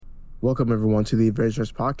Welcome, everyone, to the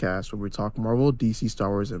Avengers podcast, where we talk Marvel, DC, Star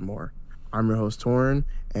Wars, and more. I'm your host, Torrin,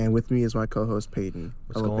 and with me is my co-host, Peyton.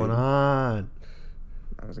 What's going on?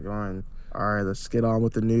 How's it going? All right, let's get on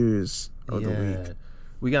with the news of the week.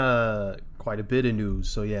 We got quite a bit of news,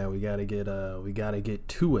 so yeah, we gotta get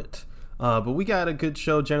to it. But we got a good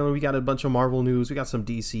show. Generally, we got a bunch of Marvel news. We got some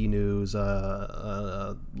DC news.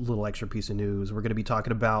 A little extra piece of news. We're gonna be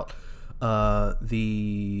talking about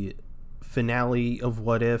the finale of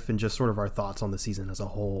What If and just sort of our thoughts on the season as a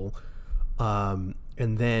whole. And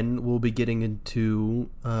then we'll be getting into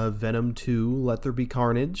Venom 2, Let There Be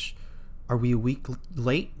Carnage. Are we a week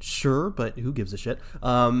late? Sure, but who gives a shit?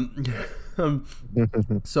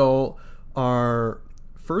 So our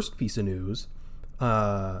first piece of news,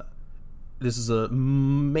 this is a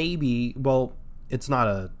maybe, well, it's not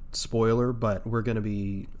a spoiler, but we're going to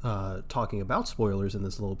be talking about spoilers in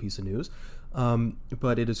this little piece of news.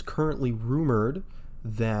 But it is currently rumored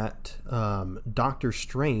that Doctor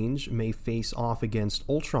Strange may face off against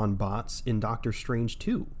Ultron bots in Doctor Strange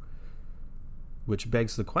 2. Which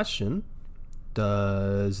begs the question,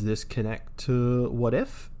 does this connect to What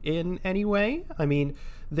If in any way? I mean,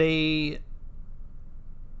 we'll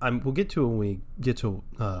get to it when we get to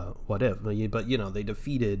What If, but you know, they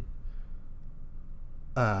defeated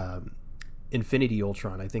Infinity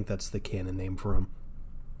Ultron. I think that's the canon name for him.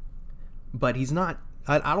 But he's not.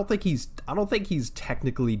 I don't think he's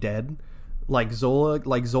technically dead. Like Zola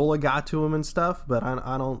got to him and stuff. But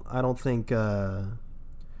I don't think.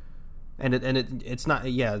 It's not.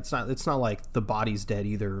 Yeah, it's not like the body's dead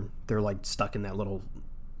either. They're like stuck in that little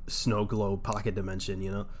snow globe pocket dimension,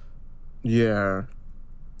 you know. Yeah.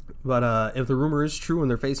 But if the rumor is true and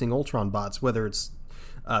they're facing Ultron bots, whether it's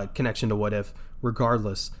connection to What If,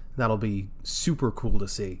 regardless, that'll be super cool to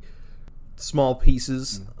see. Small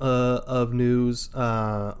pieces of news.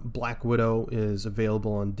 Black Widow is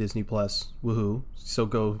available on Disney Plus. Woohoo! So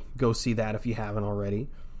go see that if you haven't already.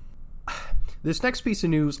 This next piece of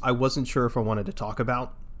news, I wasn't sure if I wanted to talk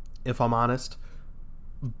about, if I'm honest,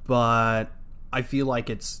 but I feel like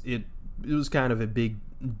it was kind of a big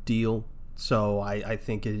deal. So I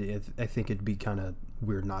think it'd be kind of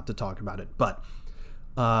weird not to talk about it. But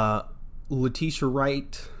Letitia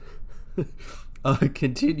Wright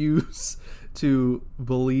continues to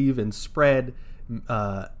believe and spread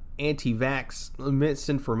anti-vax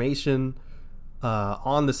misinformation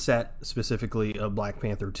on the set, specifically of Black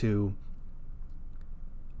Panther 2.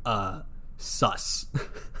 Sus.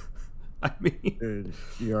 I mean, dude,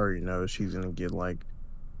 you already know she's gonna get like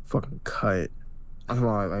fucking cut. I'm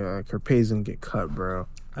like her pay's gonna get cut, bro.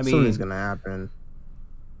 I mean, something's gonna happen.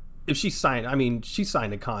 If she signed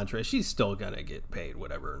a contract, she's still gonna get paid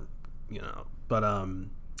whatever, you know. But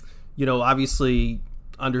you know, obviously,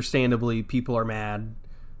 understandably, people are mad.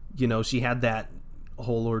 You know, she had that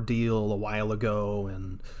whole ordeal a while ago,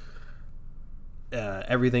 and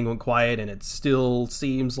everything went quiet, and it still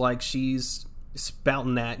seems like she's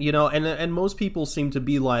spouting that, you know. And most people seem to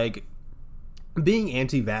be like, being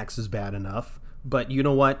anti-vax is bad enough. But you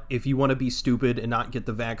know what? If you want to be stupid and not get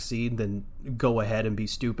the vaccine, then go ahead and be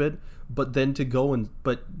stupid. But then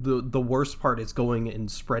but the worst part is going and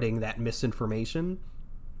spreading that misinformation,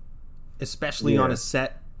 especially on a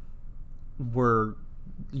set where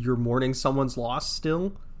you're mourning someone's loss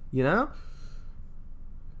still, you know?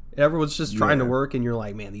 Everyone's just trying to work, and you're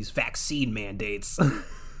like, man, these vaccine mandates.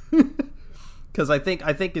 Because I think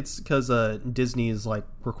it's because Disney is like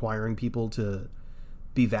requiring people to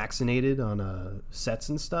be vaccinated on sets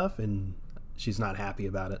and stuff, and she's not happy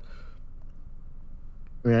about it.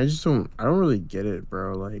 I mean, I don't really get it,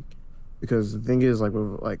 bro. Like, because the thing is, like,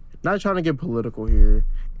 not trying to get political here,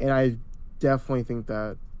 and I definitely think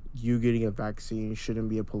that you getting a vaccine shouldn't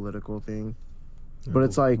be a political thing. But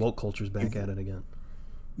it's like woke culture's back at it again.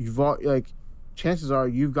 Chances are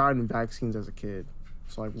you've gotten vaccines as a kid,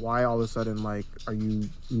 so like, why all of a sudden, like, are you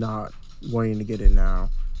not wanting to get it now?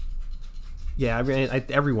 Yeah, I mean,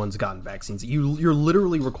 everyone's gotten vaccines. You're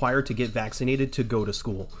literally required to get vaccinated to go to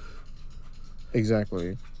school.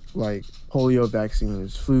 Exactly. Like polio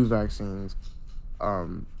vaccines, flu vaccines,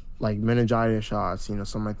 like meningitis shots, you know,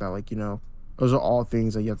 something like that. Like, you know, those are all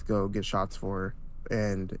things that you have to go get shots for.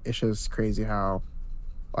 And it's just crazy how,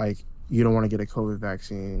 like, you don't want to get a COVID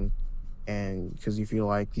vaccine, and because you feel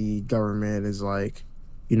like the government is, like,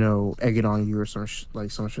 you know, egging on you or some shit like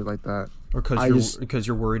that. Or because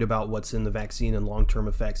you're worried about what's in the vaccine and long-term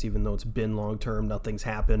effects, even though it's been long-term, nothing's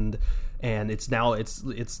happened, and it's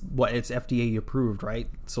FDA approved, right?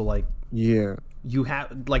 So like, yeah, you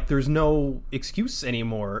have, like, there's no excuse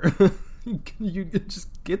anymore. You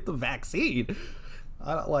just get the vaccine.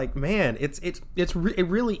 Like, man, it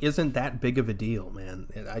really isn't that big of a deal, man.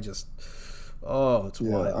 It's Yeah,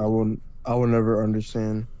 wild. I will never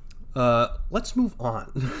understand. Let's move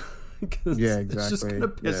on because Yeah, it's just gonna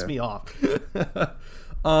exactly. piss Yeah. me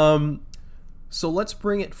off. um, so let's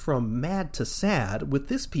bring it from mad to sad with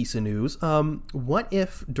this piece of news. What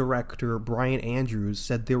if director Brian Andrews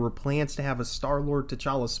said there were plans to have a Star-Lord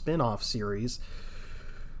T'Challa spin-off series?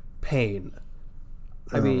 Pain.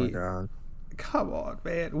 I Oh my mean, god. come on,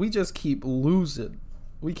 man. We just keep losing.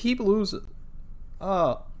 We keep losing.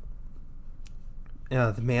 Oh,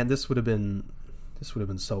 yeah, man. This would have been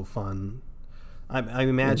so fun. I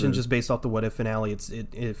imagine just based off the What If finale,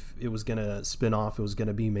 if it was gonna spin off, it was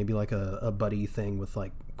gonna be maybe like a buddy thing with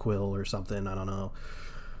like Quill or something. I don't know,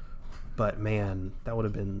 but man, that would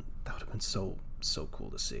have been so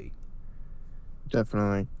cool to see.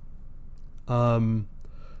 Definitely. Um,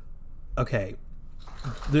 okay,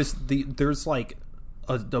 there's like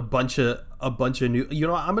a bunch of new. You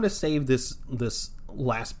know, I'm gonna save this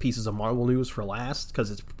last pieces of Marvel news for last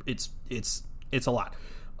because it's a lot.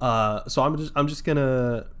 So I'm just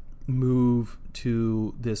gonna move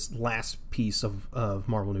to this last piece of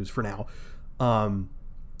Marvel news for now,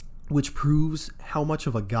 which proves how much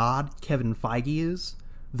of a god Kevin Feige is,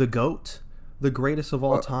 the GOAT, the greatest of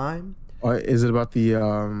all time. Is it about the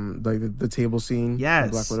like the table scene in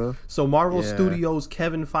Black Yes. Widow? So Marvel Yeah. Studios'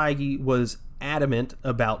 Kevin Feige was adamant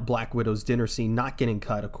about Black Widow's dinner scene not getting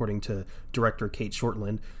cut, according to director Kate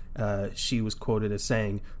Shortland. She was quoted as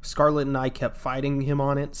saying, "Scarlett and I kept fighting him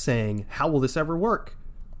on it, saying, 'How will this ever work?'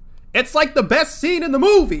 It's like the best scene in the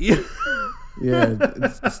movie." Yeah,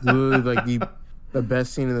 it's literally like the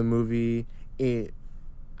best scene in the movie.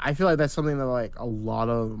 I feel like that's something that like a lot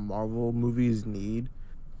of Marvel movies need,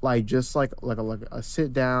 like just like a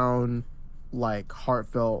sit down, like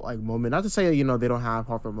heartfelt like moment. Not to say they don't have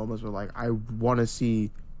heartfelt moments, but like I want to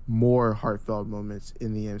see more heartfelt moments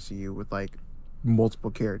in the MCU with like multiple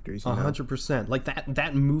characters. 100%. Like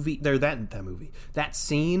that movie there, that movie, that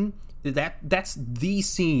scene, that's the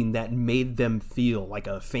scene that made them feel like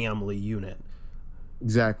a family unit.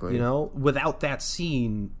 Exactly. Without that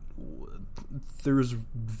scene, there's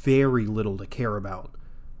very little to care about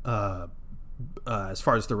as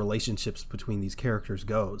far as the relationships between these characters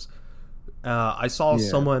goes. I saw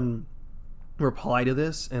someone reply to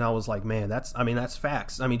this, and I was like, man, that's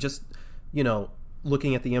facts. I mean, just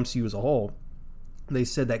looking at the MCU as a whole, they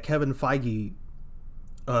said that Kevin Feige,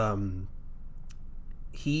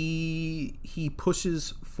 he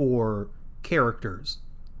pushes for characters,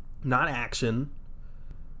 not action.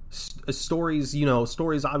 Stories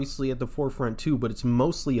obviously at the forefront too, but it's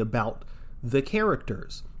mostly about the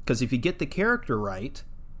characters. Because if you get the character right,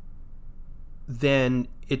 then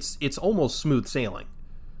it's almost smooth sailing.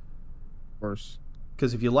 Of course.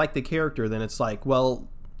 Because if you like the character, then it's like, well,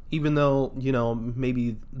 even though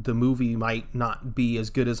maybe the movie might not be as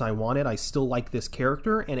good as I wanted, I still like this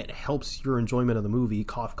character, and it helps your enjoyment of the movie.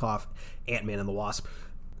 Cough cough, Ant-Man and the Wasp.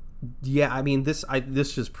 Yeah, I mean this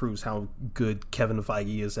just proves how good Kevin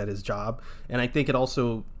Feige is at his job, and I think it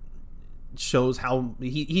also shows how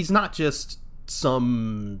he's not just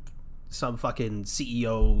some fucking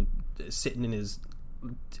CEO sitting in his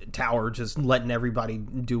tower just letting everybody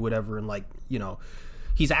do whatever, and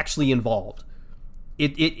he's actually involved.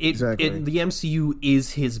 Exactly. The MCU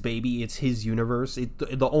is his baby. It's his universe.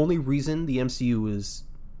 The only reason the MCU is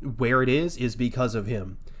where it is because of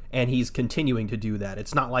him. And he's continuing to do that.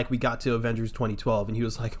 It's not like we got to Avengers 2012 and he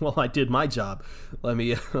was like, "Well, I did my job. Let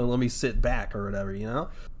me sit back," or whatever,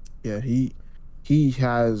 Yeah, he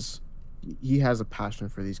has a passion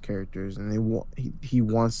for these characters, and he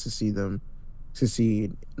wants to see them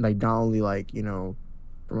succeed. Like not only like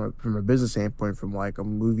from a business standpoint, from like a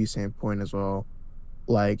movie standpoint as well.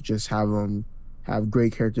 Like just have them have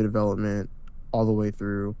great character development all the way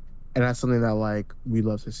through, and that's something that like we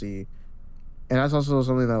love to see. And that's also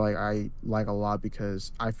something that like I like a lot,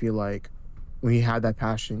 because I feel like when you have that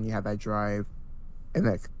passion, you have that drive, and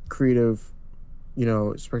that creative,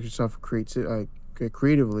 express yourself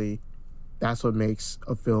creatively, that's what makes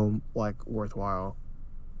a film like worthwhile.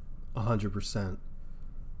 100%.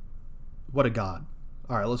 What a god.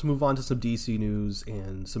 All right, let's move on to some DC news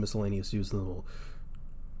and some miscellaneous news, and then we'll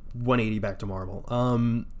 180 back to Marvel.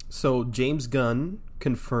 So James Gunn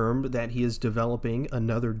confirmed that he is developing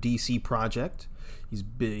another DC project. He's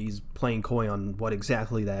playing coy on what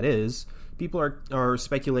exactly that is. People are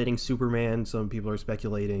speculating Superman. Some people are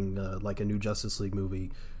speculating like a new Justice League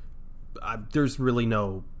movie. There's really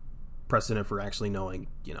no precedent for actually knowing,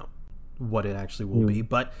 what it actually will be.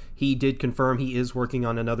 But he did confirm he is working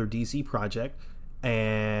on another DC project.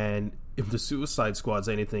 And if the Suicide Squad's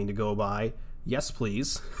anything to go by, Yes,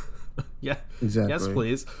 please. Yeah, yes, Exactly.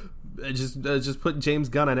 please. Just put James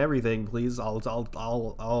Gunn on everything, please.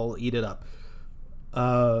 I'll eat it up.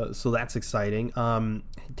 So that's exciting.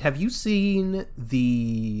 Have you seen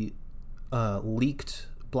the leaked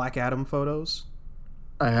Black Adam photos?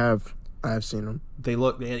 I have. I have seen them. They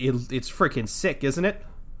look it's freaking sick, isn't it?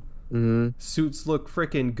 Hmm. Suits look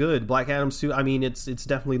freaking good. Black Adam suit. I mean, it's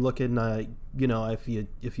definitely looking.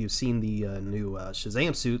 If you've seen the new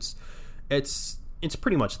Shazam suits, it's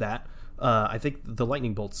pretty much that. I think the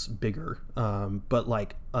lightning bolt's bigger, but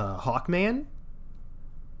like Hawkman.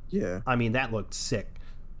 Yeah. I mean, that looked sick.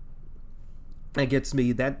 That gets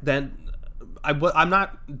me. I'm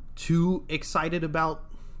not too excited about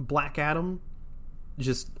Black Adam.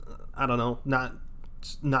 Just I don't know.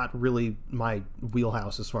 Not really my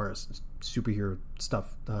wheelhouse as far as superhero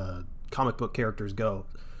stuff, comic book characters go.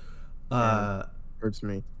 Hurts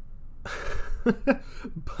me.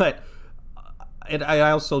 But and I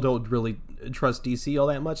also don't really trust DC all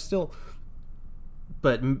that much still.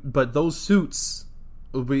 But those suits,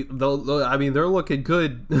 I mean, they're looking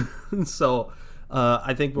good. So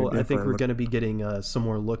I think we're going to be getting some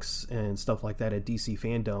more looks and stuff like that at DC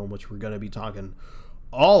Fandom, which we're going to be talking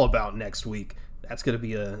all about next week. That's gonna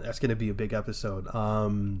be a big episode.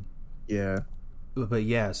 Yeah. But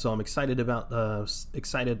yeah, so I'm excited about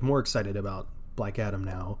more excited about Black Adam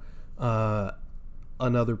now.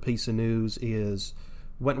 Another piece of news is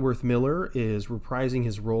Wentworth Miller is reprising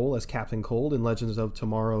his role as Captain Cold in Legends of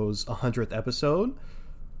Tomorrow's 100th episode.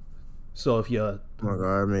 So if you Oh my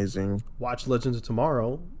god, amazing. watch Legends of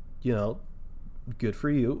Tomorrow, good for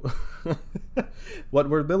you.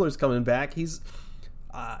 Wentworth Miller's coming back. He's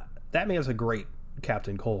that man's a great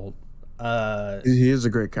Captain Cold. He is a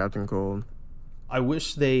great Captain Cold. I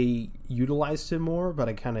wish they utilized him more, but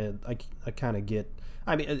I kind of get.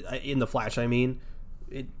 I mean, in the Flash, the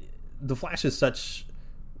Flash is such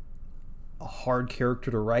a hard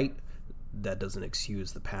character to write. That doesn't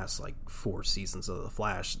excuse the past like 4 seasons of the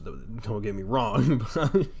Flash. Don't get me wrong.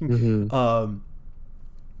 Mm-hmm.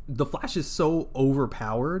 The Flash is so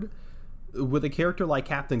overpowered. With a character like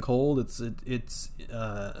Captain Cold,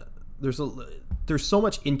 there's so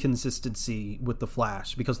much inconsistency with the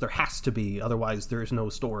Flash because there has to be, otherwise there's no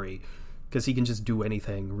story, because he can just do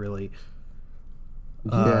anything really.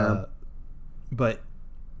 Yeah. But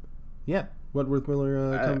yeah, Wentworth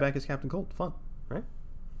Miller coming back as Captain Cold, fun, right?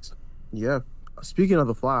 Yeah. Speaking of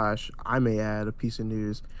the Flash, I may add a piece of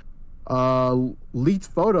news. Leaked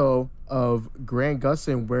photo of Grant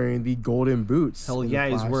Gustin wearing the golden boots. Hell yeah,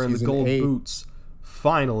 he's wearing the gold boots.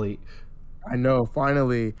 Finally. I know,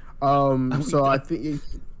 finally. So I think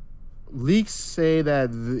leaks say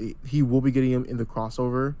that he will be getting him in the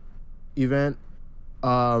crossover event.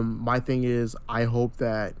 My thing is, I hope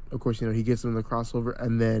that, of course, he gets him in the crossover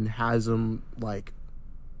and then has him like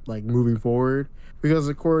moving forward, because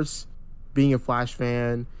of course, being a Flash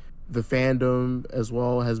fan, the fandom as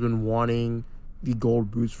well has been wanting the gold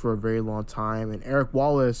boots for a very long time. And Eric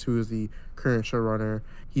Wallace, who is the current showrunner,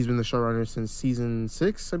 he's been the showrunner since season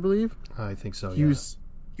 6, I believe. I think so. He was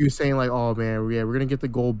saying like, "Oh man, yeah, we're gonna get the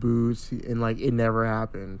gold boots," and like it never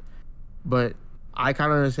happened. But I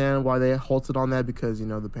kind of understand why they halted on that, because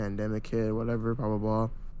the pandemic hit, whatever, blah blah blah.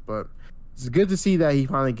 But it's good to see that he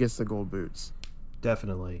finally gets the gold boots.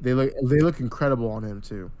 Definitely. They look incredible on him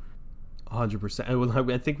too. 100%.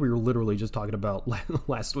 I think we were literally just talking about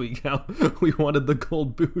last week how we wanted the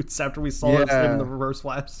gold boots after we saw him in the reverse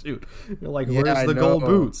Flash suit. You're like, where's the gold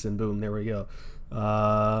boots? And boom, there we go.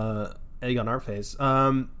 Egg on our face.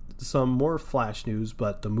 Some more Flash news,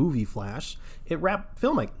 but the movie Flash, it wrapped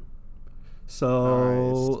filming.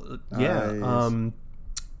 So Nice.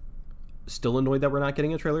 Still annoyed that we're not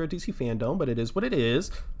getting a trailer at DC Fandom, but it is what it is.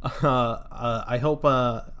 I hope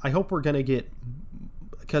we're gonna get,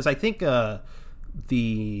 because I think the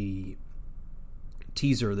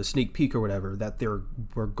teaser, the sneak peek or whatever that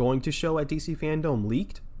we're going to show at DC Fandom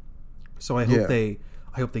leaked. So I hope they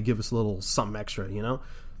give us a little something extra,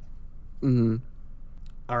 Mm-hmm.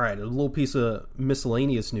 All right, a little piece of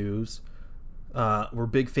miscellaneous news. We're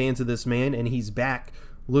big fans of this man, and he's back.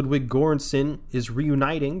 Ludwig Göransson is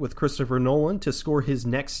reuniting with Christopher Nolan to score his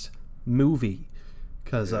next movie.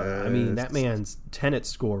 Because, that man's Tenet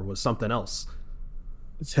score was something else.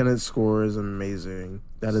 The Tenet score is amazing.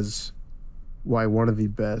 That is why one of the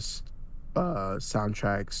best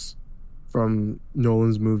soundtracks from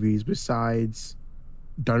Nolan's movies, besides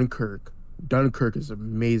Dunkirk. Dunkirk is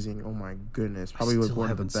amazing. Oh my goodness. Probably was one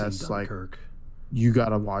of the best. Dunkirk. You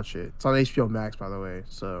gotta watch it. It's on HBO Max, by the way.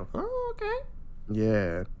 So oh, okay.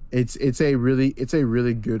 yeah, it's a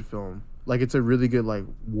really good film. Like it's a really good like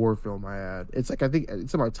war film. I add. It's like I think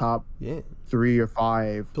it's in my top Yeah. 3 or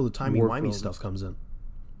 5. Till the timey-wimey films. stuff comes in.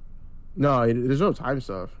 No, there's no time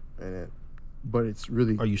stuff in it, but it's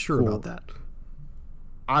really. Are you sure cool. about that?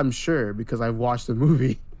 I'm sure because I've watched the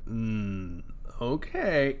movie.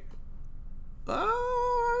 Okay.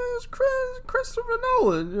 It's Christopher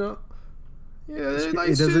Nolan. You know? Yeah,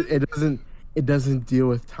 It doesn't deal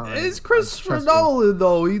with time. It's Christopher Nolan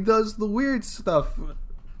though. He does the weird stuff.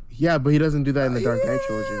 Yeah, but he doesn't do that in the Dark Knight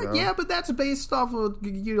trilogy, though. Yeah, but that's based off of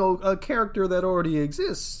a character that already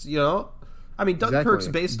exists. You know, I mean, Dunkirk's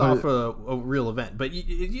based off a real event, but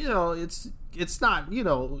it's not.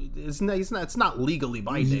 It's not legally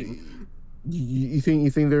binding. You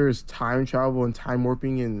think there's time travel and time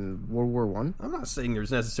warping in World War One? I'm not saying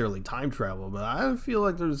there's necessarily time travel, but I feel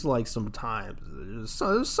like there's like some time.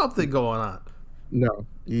 There's something going on. No,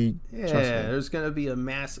 there's gonna be a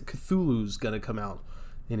mass Cthulhu's gonna come out,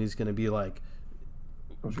 and he's gonna be like,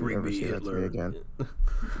 "Bring me Hitler again."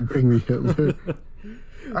 Bring me Hitler.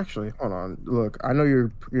 Actually, hold on. Look, I know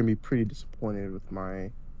you're gonna be pretty disappointed with my.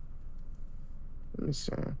 Let me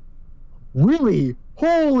see. Really?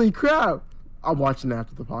 Holy crap! I'm watching that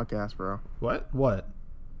after the podcast, bro. What?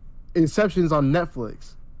 Inception's on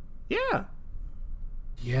Netflix. Yeah.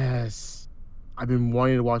 Yes. I've been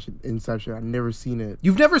wanting to watch Inception. I've never seen it.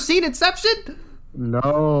 You've never seen Inception? No.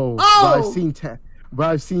 Oh! But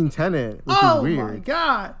I've seen Tenet, which is weird. Oh my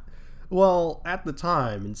god. Well, at the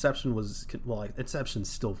time, Inception's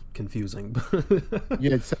still confusing.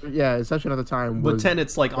 Inception at the time was... But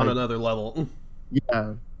Tenet's like on another level.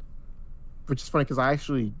 Yeah. Which is funny because I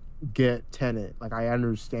actually get Tenet. Like, I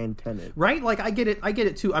understand Tenet. Right? Like, I get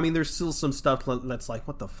it too. I mean, there's still some stuff that's like,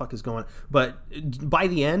 what the fuck is going on? But by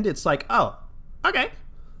the end, it's like, oh, okay.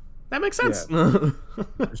 That makes sense. Yeah,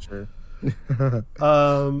 for sure.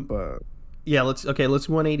 But... Yeah, let's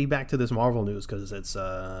 180 back to this Marvel news because it's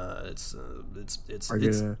a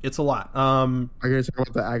lot. Are you gonna talk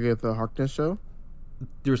about the Agatha Harkness show?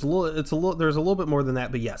 There's a little bit more than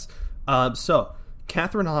that, but yes. So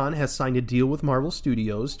Catherine Hahn has signed a deal with Marvel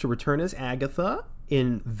Studios to return as Agatha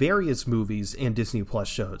in various movies and Disney Plus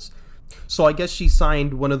shows. So I guess she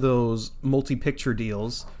signed one of those multi-picture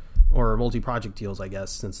deals or multi-project deals, I guess,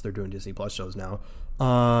 since they're doing Disney Plus shows now.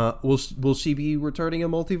 Will she be returning in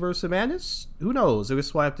Multiverse of Madness? Who knows? I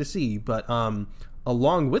guess we'll have to see. But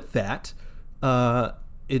along with that,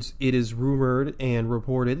 it is rumored and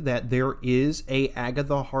reported that there is a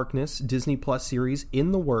Agatha Harkness Disney Plus series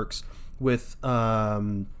in the works with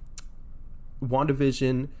WandaVision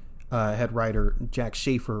head writer Jack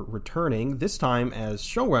Schaefer returning, this time as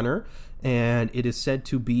showrunner, and it is said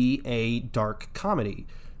to be a dark comedy.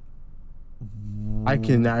 I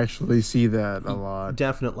can actually see that a lot.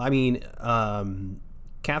 Definitely. I mean,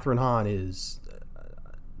 Catherine Hahn is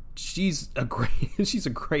she's a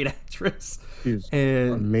great actress. She's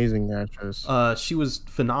an amazing actress. She was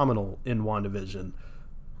phenomenal in WandaVision.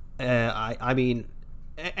 I mean,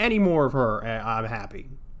 any more of her, I'm happy.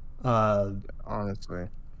 Honestly.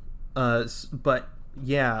 But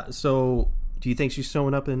yeah. So, do you think she's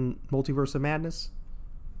showing up in Multiverse of Madness?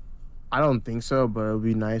 I don't think so, but it would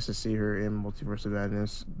be nice to see her in Multiverse of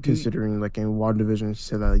Madness, considering like in WandaVision she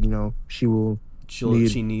said that,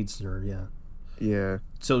 she needs her, yeah. Yeah.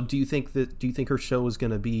 So do you think her show is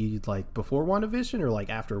going to be like before WandaVision or like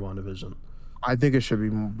after WandaVision? I think it should be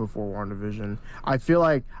before WandaVision. I feel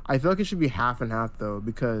like it should be half and half though,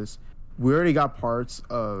 because we already got parts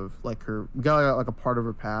of like we got like a part of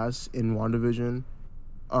her past in WandaVision.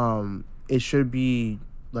 It should be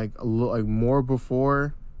like a little like more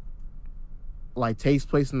before, like takes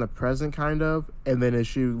place in the present kind of, and then it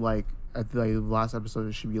should like at the last episode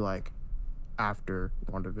it should be like after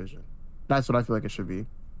WandaVision. That's what I feel like it should be.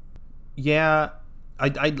 Yeah,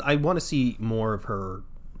 I want to see more of her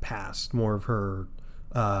past, more of her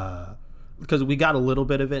because we got a little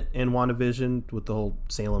bit of it in WandaVision with the whole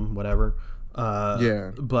Salem whatever.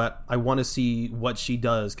 Yeah, but I want to see what she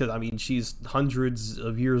does because I mean she's hundreds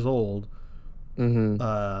of years old. Mm-hmm.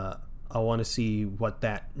 I want to see what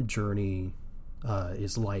that journey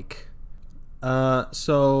is like.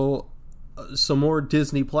 So some more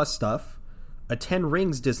Disney Plus stuff. A 10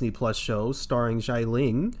 Rings Disney Plus show starring Zhai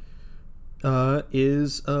Ling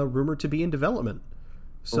is rumored to be in development.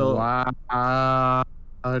 So wow,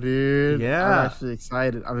 dude! Yeah, I'm actually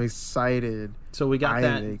excited. I'm excited. So we got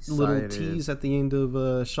that little tease at the end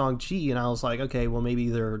of Shang-Chi, and I was like, okay, well maybe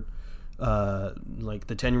they're like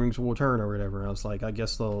the 10 Rings will return or whatever. I was like, I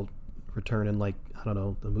guess they'll return in like I don't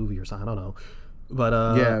know the movie or something. I don't know, but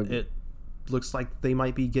yeah, it looks like they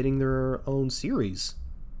might be getting their own series.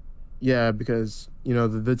 Yeah, because you know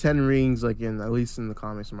the Ten Rings, like in at least in the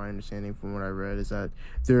comics, from my understanding from what I read, is that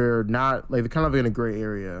they're not like they're kind of in a gray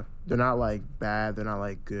area. They're not like bad. They're not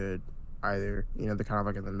like good either. You know, they're kind of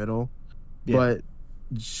like in the middle. Yeah. But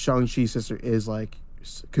Shang Chi's sister is like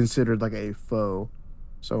considered like a foe,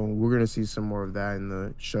 so we're gonna see some more of that in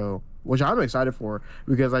the show, which I'm excited for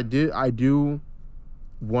because I do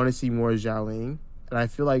want to see more Xialing, and I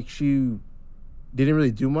feel like she didn't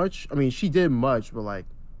really do much. I mean, she did much, but like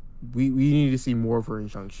we need to see more of her in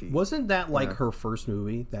Shang-Chi. Wasn't that like Yeah. her first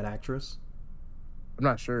movie? That actress. I'm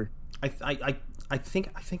not sure. I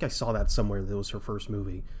think I saw that somewhere. That was her first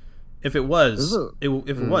movie. If it This is was, a,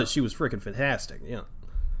 if it was, she was freaking fantastic. Yeah.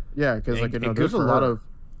 yeah, because like And good there's a for lot her.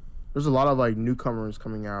 of like newcomers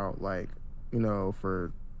coming out, like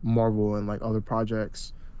for Marvel and like other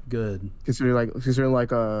projects. Good. Considering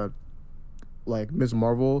like Miss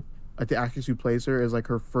Marvel, like the actress who plays her is like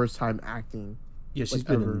her first time acting, Yeah, she's like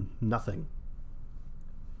been ever. in nothing.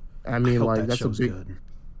 I I mean, hope like that show's good.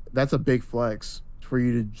 that's a big flex for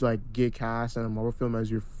you to like get cast in a Marvel film as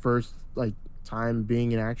your first like time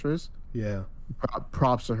being an actress. Yeah.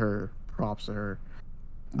 Props to her. Props to her.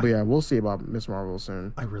 But I yeah, we'll see about Miss Marvel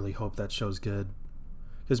soon. I really hope that show's good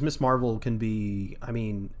because Miss Marvel can be. I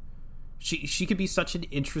mean, she could be such an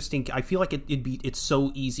interesting. I feel like it's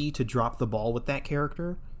so easy to drop the ball with that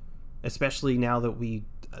character, especially now that we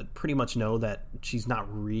pretty much know that she's not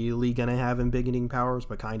really gonna have embiggening powers,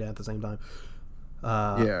 but kind of at the same time.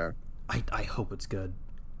 Yeah. I hope it's good.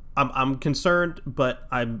 I'm concerned, but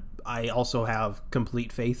I also have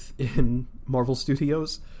complete faith in Marvel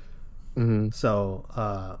Studios. Hmm.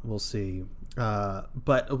 So we'll see.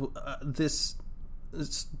 But this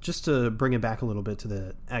just to bring it back a little bit to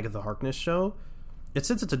the Agatha Harkness show.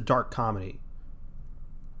 Since it's a dark comedy,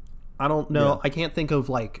 I don't know. Yeah. I can't think of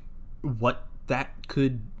like what that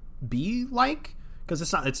could be like because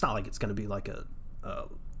it's not like it's going to be like a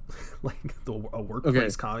like a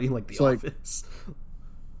workplace comedy like The So, like, Office.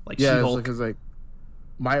 Like Yeah, it's She-Hulk. because like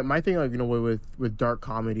my thing like with dark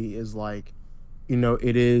comedy is like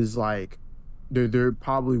it is like there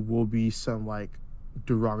probably will be some like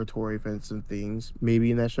derogatory offensive things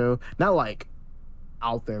maybe in that show, not like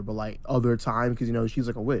out there but like other time because she's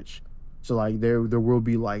like a witch, so like there will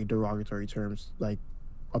be like derogatory terms like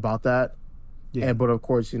about that. Yeah. And but of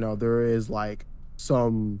course there is like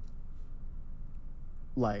some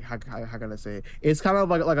like how can I say it? It's kind of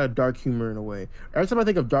like a dark humor in a way. Every time I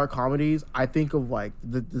think of dark comedies, I think of like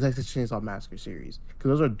the Texas Chainsaw Massacre series because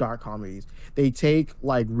those are dark comedies. They take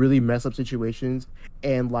like really messed up situations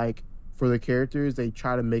and like for the characters they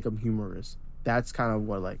try to make them humorous. That's kind of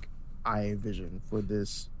what like I envision for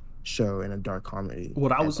this show in a dark comedy.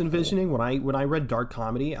 What I as was a whole. envisioning when I read dark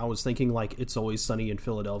comedy, I was thinking like It's Always Sunny in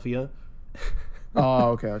Philadelphia. Oh,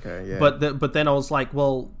 okay, yeah, But then I was like,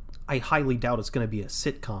 well, I highly doubt it's going to be a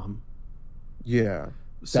sitcom. yeah.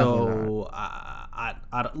 Definitely not. So I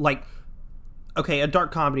like okay, a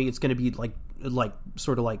dark comedy. It's going to be like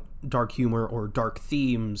sort of like dark humor or dark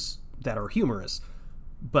themes that are humorous.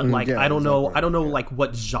 But like Yeah, I don't know, exactly. Yeah. like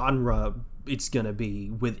what genre it's going to be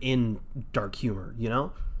within dark humor.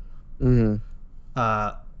 Hmm.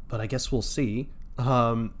 But I guess we'll see.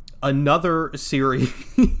 Another series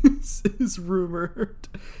is rumored.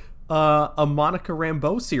 A Monica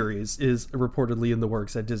Rambeau series is reportedly in the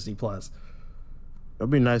works at Disney Plus. It'd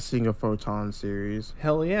be nice seeing a Photon series.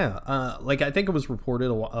 Hell yeah! Like I think it was reported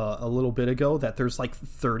a little bit ago that there's like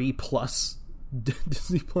 30 plus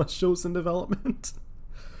Disney Plus shows in development.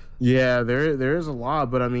 Yeah, there is a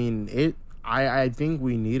lot, but I mean, I think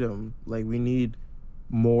we need them. Like we need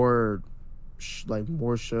more,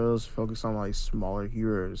 more shows focused on like smaller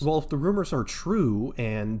heroes. Well, if the rumors are true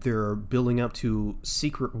and they're building up to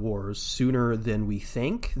Secret Wars sooner than we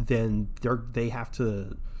think, then they have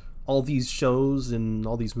to all these shows and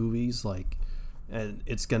all these movies like, and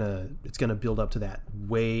it's gonna build up to that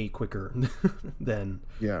way quicker than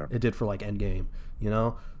Yeah. it did for like Endgame,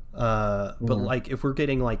 But like if we're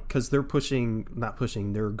getting like because they're not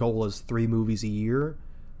pushing their goal is 3 movies a year,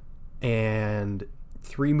 and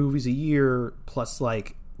 3 movies a year plus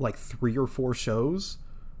like 3 or 4 shows.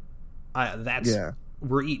 Yeah,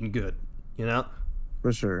 We're eating good,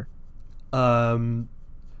 for sure.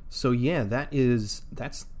 So yeah,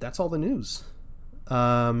 that's all the news.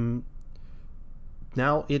 Now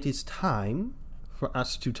it is time for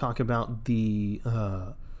us to talk about the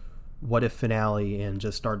what if finale and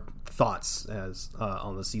just our thoughts as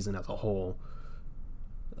on the season as a whole.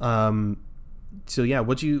 So yeah,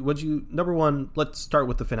 what'd you number one? Let's start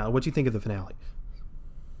with the finale. What'd you think of the finale?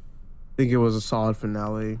 I think it was a solid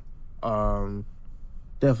finale.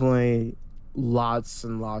 Definitely lots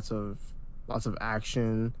and lots of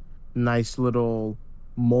action. nice little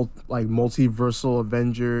multiversal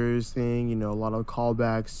Avengers thing. You know, a lot of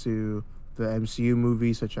callbacks to the MCU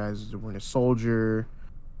movies, such as The Winter Soldier.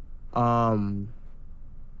 Um,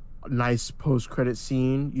 nice post credit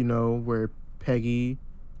scene. You know, where Peggy,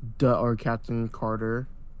 or Captain Carter,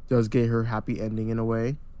 does get her happy ending in a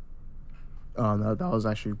way. That was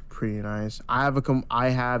actually pretty nice. I have a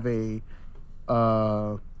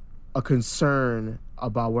concern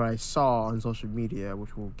about what I saw on social media,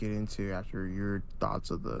 which we'll get into after your thoughts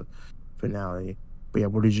of the finale. But yeah,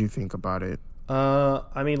 what did you think about it?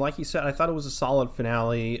 I mean, like you said, I thought it was a solid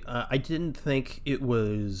finale. I didn't think it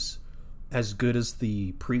was as good as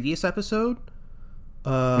the previous episode.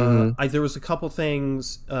 Mm-hmm. There was a couple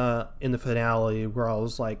things in the finale where I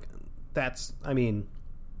was like, "That's," I mean,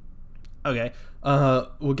 okay.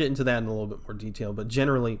 We'll get into that in a little bit more detail, but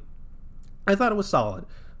generally, I thought it was solid.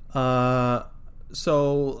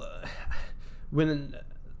 So when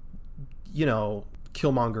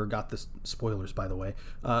Killmonger got the spoilers, by the way,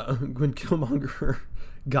 when Killmonger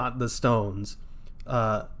got the stones,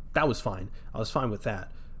 that was fine. I was fine with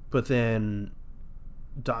that. But then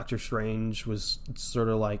Doctor Strange was sort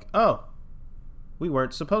of like, "Oh, we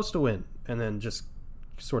weren't supposed to win," and then just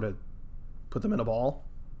sort of put them in a ball.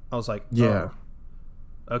 I was like, Yeah.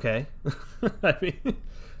 "Oh, okay." I mean,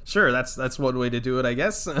 sure, that's one way to do it, I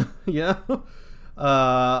guess. Yeah.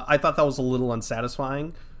 I thought that was a little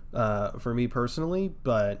unsatisfying for me personally,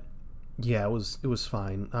 but yeah, it was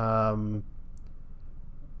fine.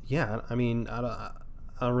 Yeah, I mean, I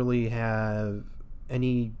don't really have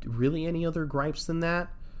any other gripes than that.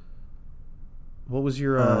 What was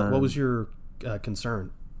your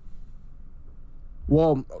concern?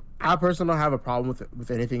 Well, I personally don't have a problem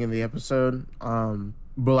with anything in the episode.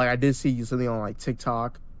 But like I did see something on like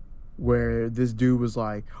TikTok where this dude was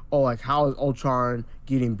like, "Oh, like how is Ultron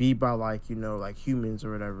getting beat by like like humans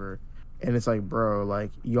or whatever?" And it's like, bro,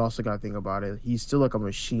 like you also got to think about it. He's still like a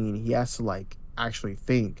machine. He has to like actually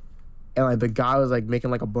think. And like the guy was like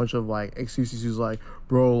making like a bunch of like excuses. He was like,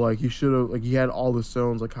 "Bro, like he should have like he had all the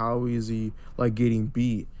stones. Like how is he like getting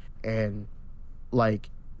beat?" And like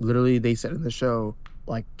literally they said in the show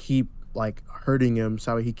like keep like hurting him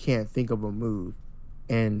so he can't think of a move.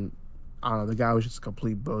 And I don't know, the guy was just a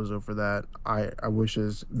complete bozo for that. I wish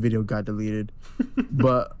his video got deleted.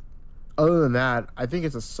 But other than that, I think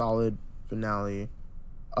it's a solid finale.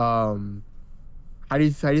 How do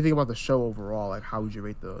you think about the show overall? Like how would you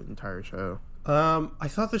rate the entire show? I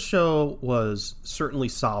thought the show was certainly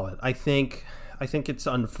solid. I think it's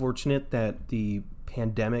unfortunate that the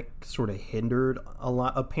pandemic sort of hindered a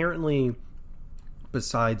lot. Apparently,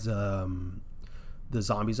 besides the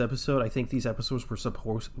zombies episode, I think these episodes were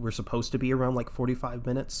supposed to be around like 45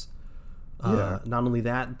 minutes. Yeah. Not only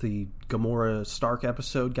that, the Gamora Stark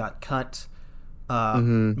episode got cut.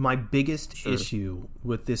 My biggest issue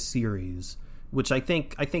with this series, which I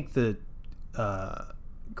think the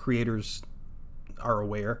creators are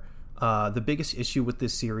aware, the biggest issue with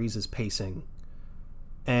this series is pacing,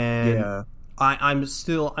 and Yeah. I'm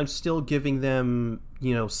still giving them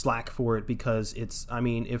slack for it because it's, I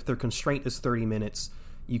mean, if their constraint is 30 minutes,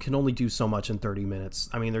 you can only do so much in 30 minutes.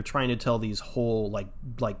 I mean, they're trying to tell these whole like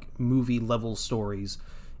movie level stories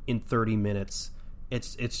in 30 minutes.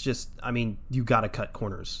 It's just, I mean, you got to cut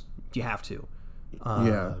corners. You have to.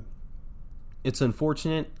 Yeah. It's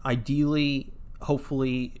unfortunate. Ideally,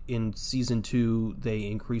 hopefully in season 2 they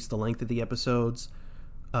increase the length of the episodes.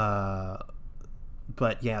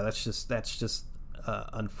 But yeah, that's just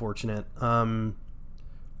unfortunate.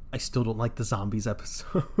 I still don't like the zombies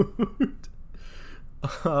episode.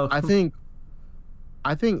 I think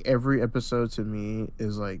every episode to me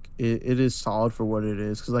is like it is solid for what it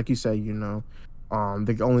is, because like you said, they can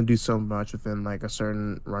only do so much within like a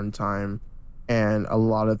certain runtime, and a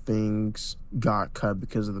lot of things got cut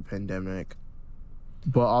because of the pandemic.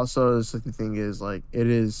 But also, it's like the thing is like it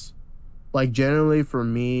is like generally for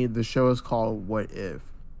me, the show is called What If,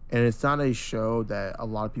 and it's not a show that a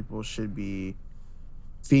lot of people should be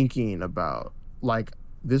thinking about. Like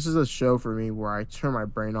this is a show for me where I turn my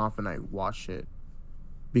brain off and I watch it,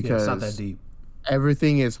 Yeah, it's not that because deep.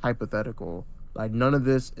 everything is hypothetical. Like none of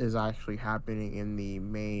this is actually happening in the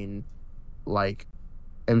main like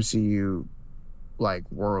MCU like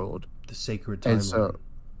world. The sacred And timeline. so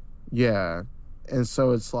yeah. And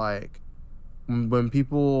so it's like when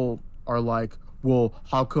people are like, "Well,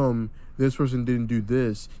 how come this person didn't do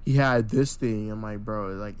this? He had this thing." I'm like, "Bro,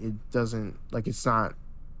 like it doesn't like it's not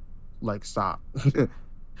like stop."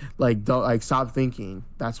 Like don't like stop thinking.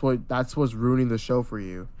 That's what's ruining the show for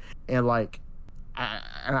you. And like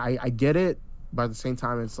I get it, but at the same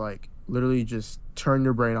time it's like literally just turn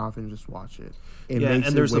your brain off and just watch it. It Yeah, makes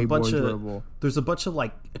and it way more enjoyable. there's a bunch of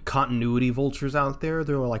like continuity vultures out there.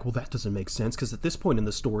 They're like, well, that doesn't make sense because at this point in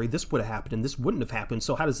the story, this would have happened and this wouldn't have happened.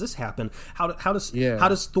 So how does this happen? How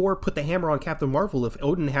does Thor put the hammer on Captain Marvel if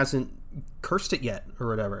Odin hasn't cursed it yet or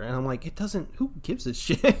whatever? And I'm like, it doesn't. Who gives a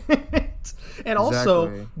shit? And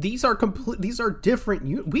also, these are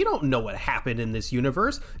different. We don't know what happened in this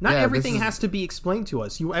universe. Not everything has to be explained to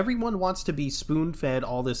us. Everyone wants to be spoon fed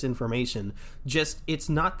all this information. Just it's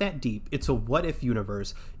not that deep. It's a what if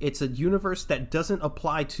universe. It's a universe that doesn't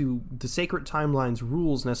apply to the sacred timeline's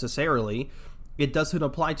rules necessarily. It doesn't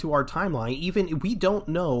apply to our timeline. Even we don't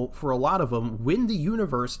know for a lot of them when the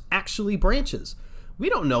universe actually branches. We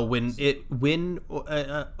don't know when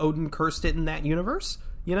Odin cursed it in that universe.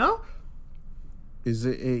 You know. Is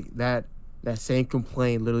that same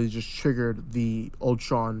complaint literally just triggered the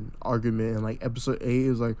Ultron argument in like episode 8?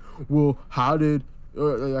 Is like, well, how did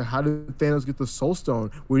Thanos get the Soul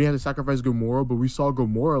Stone? We didn't have to sacrifice Gamora, but we saw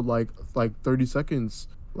Gamora like 30 seconds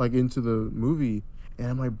like into the movie, and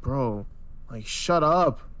I'm like, bro, like shut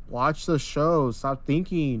up, watch the show, stop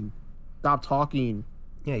thinking, stop talking.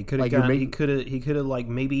 Yeah, he could have he could have like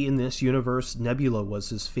maybe in this universe Nebula was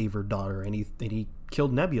his favored daughter, and he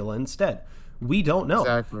killed Nebula instead. We don't know.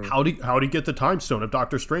 Exactly. How'd he get the time stone if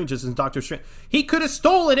Doctor Strange isn't Doctor Strange? He could have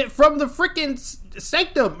stolen it from the freaking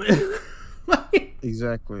sanctum.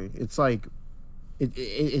 Exactly. It's like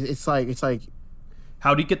it's like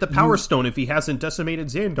how'd he get the power stone if he hasn't decimated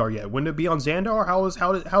Xandar yet? Wouldn't it be on Xandar? How is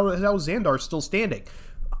Xandar still standing?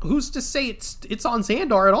 Who's to say it's on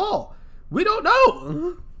Xandar at all? We don't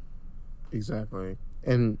know. Exactly.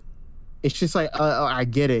 And it's just like I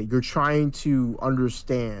get it. You're trying to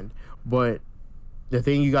understand, but the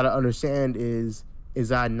thing you got to understand is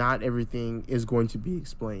that not everything is going to be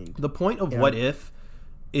explained. The point of What If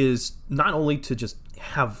is not only to just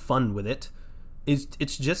have fun with it,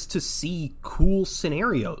 it's just to see cool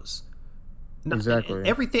scenarios. Exactly.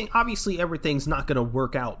 Everything's not going to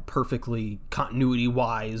work out perfectly continuity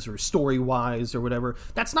wise or story wise or whatever.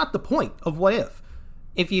 That's not the point of What If.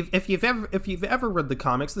 If you've ever read the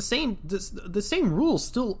comics, the same rules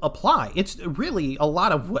still apply. It's really a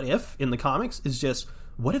lot of What If in the comics is just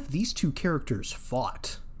what if these two characters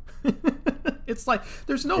fought? It's like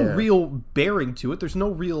there's no real bearing to it. There's no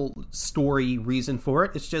real story reason for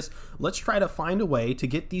it. It's just let's try to find a way to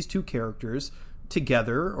get these two characters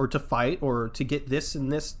together or to fight or to get this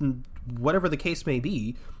and whatever the case may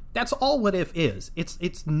be. That's all What If is.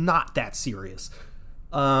 It's not that serious.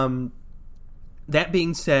 That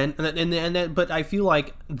being said, but I feel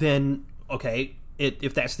like then, okay,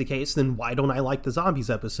 if that's the case, then why don't I like the zombies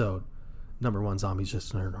episode? Number one, zombies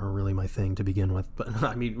just aren't really my thing to begin with. But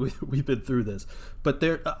I mean, we've been through this. But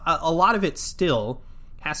a lot of it still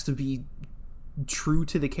has to be true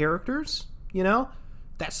to the characters, you know?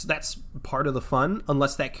 That's part of the fun,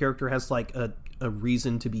 unless that character has like a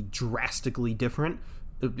reason to be drastically different.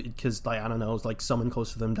 Because, like, I don't know, it's like someone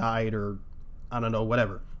close to them died or, I don't know,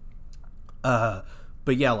 whatever.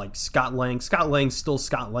 But yeah, like Scott Lang's still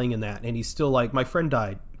Scott Lang in that, and he's still like, my friend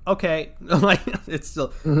died. Okay, like it's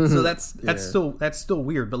still so that's still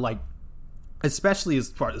weird, but like especially as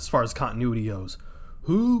far as continuity goes,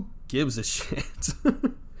 who gives a shit?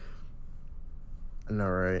 I know,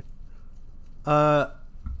 right?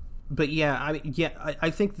 But yeah, I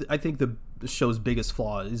think the show's biggest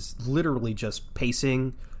flaw is literally just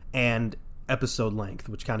pacing and episode length,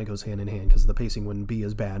 which kind of goes hand in hand because the pacing wouldn't be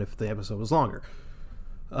as bad if the episode was longer.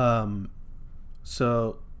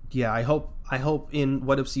 So yeah, I hope in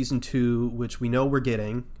What If Season 2, which we know we're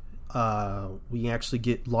getting, we actually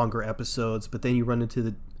get longer episodes, but then you run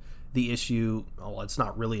into the issue, well, it's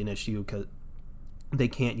not really an issue because they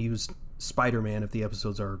can't use Spider-Man if the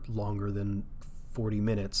episodes are longer than 40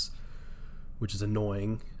 minutes, which is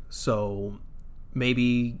annoying. So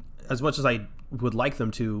maybe, as much as I would like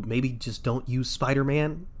them to, maybe just don't use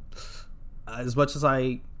Spider-Man. As much as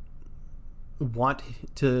I want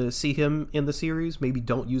to see him in the series, maybe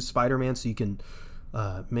don't use Spider-Man so you can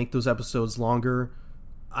make those episodes longer.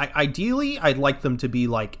 Ideally, I'd like them to be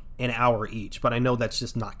like an hour each, but I know that's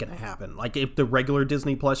just not going to happen. Like if the regular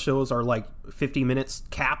Disney Plus shows are like 50 minutes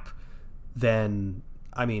cap, then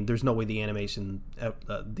I mean, there's no way the animation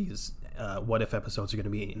these What If episodes are going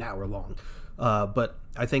to be an hour long. But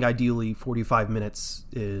I think ideally 45 minutes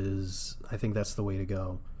is, I think that's the way to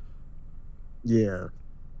go. Yeah.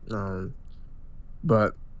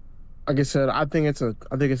 But like I said, I think it's an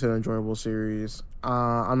enjoyable series.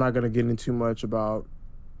 I'm not gonna get into too much about,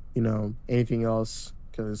 anything else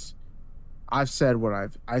because I said what I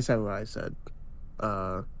said.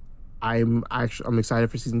 I'm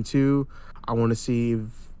excited for season 2. I want to see if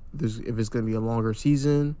if it's going to be a longer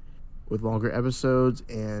season with longer episodes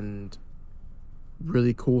and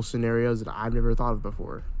really cool scenarios that I've never thought of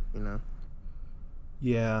before, you know?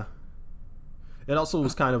 Yeah. It also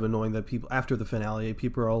was kind of annoying that people, after the finale,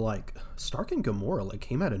 people are all like, Stark and Gamora, like,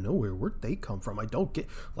 came out of nowhere. Where'd they come from? I don't get...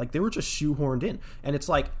 Like, they were just shoehorned in. And it's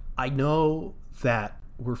like, I know that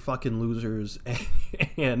we're fucking losers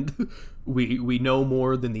and we know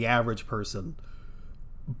more than the average person.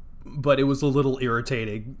 But it was a little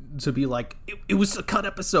irritating to be like, it was a cut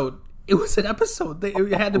episode. It was an episode.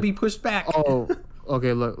 It had to be pushed back. Oh,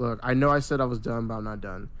 okay, look. I know I said I was done, but I'm not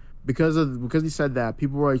done. Because he said that,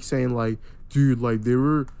 people were like saying like, dude, like they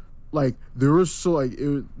were so like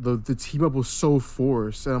the team up was so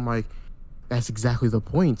forced, and I'm like, that's exactly the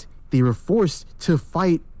point. They were forced to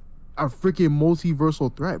fight a freaking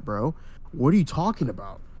multiversal threat, bro. What are you talking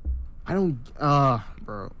about? I don't,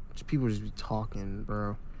 bro. People just be talking,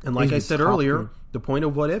 bro. And like I said earlier, the point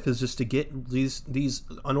of What If is just to get these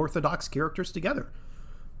unorthodox characters together.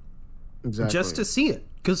 Exactly. Just to see it,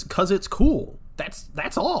 because it's cool.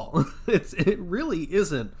 That's all. It really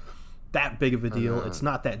isn't that big of a deal. It's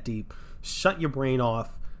not that deep. Shut your brain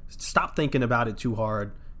off. Stop thinking about it too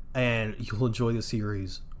hard, and you'll enjoy the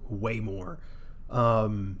series way more.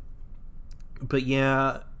 But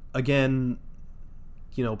yeah, again,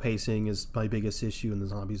 you know, pacing is my biggest issue in the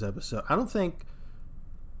zombies episode. I can't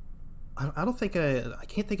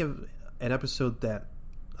think of an episode that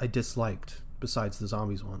I disliked besides the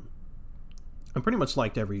zombies one. I pretty much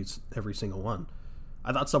liked every single one.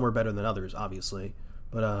 I thought some were better than others, obviously,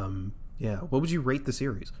 but yeah. What would you rate the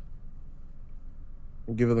series?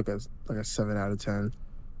 I'll give it like a 7 out of 10.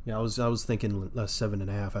 Yeah, I was thinking a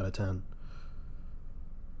 7.5 out of 10.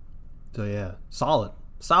 So yeah, solid,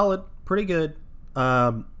 pretty good.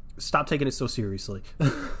 Stop taking it so seriously.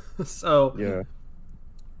 So yeah.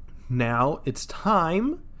 Now it's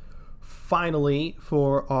time, finally,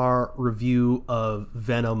 for our review of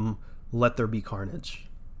Venom: Let There Be Carnage.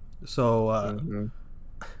 So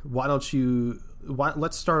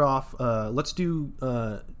let's start off. Let's do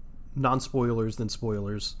non-spoilers then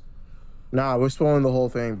spoilers. Nah, we're spoiling the whole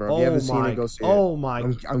thing, bro. If you haven't seen it, go see it. Oh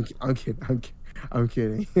my! I'm kidding. I'm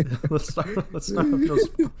kidding. Let's start with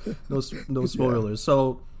no spoilers. Yeah.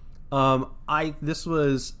 So, this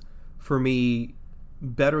was for me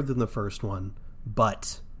better than the first one,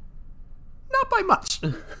 but not by much.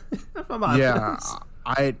 If I'm honest. Yeah,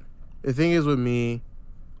 the thing is with me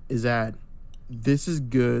is that this is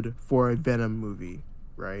good for a Venom movie,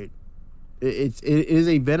 right? It is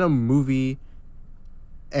a Venom movie,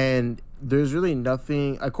 and there's really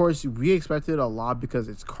nothing. Of course, we expected a lot because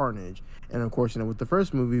it's Carnage, and of course, with the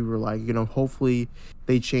first movie, we're like, hopefully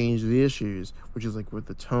they change the issues, which is like with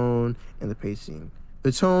the tone and the pacing.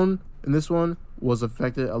 The tone in this one was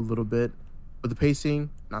affected a little bit, but the pacing,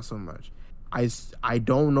 not so much. I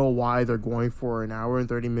don't know why they're going for an hour and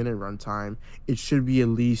 30-minute runtime. It should be at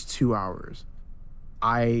least 2 hours.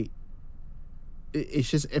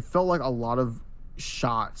 It felt like a lot of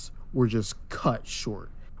shots were just cut short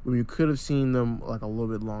when you could have seen them like a little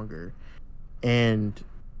bit longer. And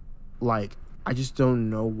like, I just don't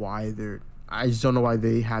know why they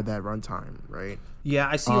had that runtime, right? Yeah,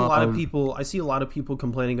 I see a lot of people. I see a lot of people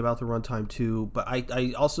complaining about the runtime too, but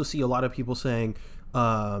I also see a lot of people saying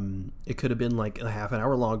it could have been like a half an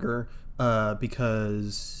hour longer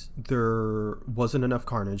because there wasn't enough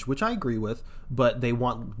Carnage, which I agree with. But they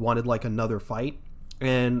wanted like another fight,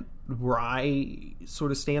 and where I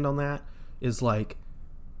sort of stand on that is like,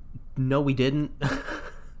 no, we didn't,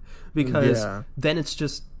 because then it's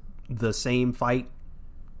just the same fight.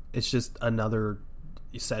 It's just another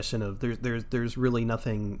session of there's really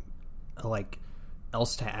nothing like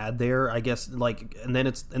else to add there, I guess. Like, and then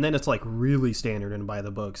it's like really standard and by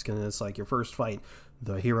the books, and it's like your first fight,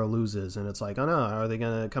 the hero loses, and it's like, oh no, are they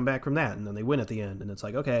gonna come back from that? And then they win at the end, and it's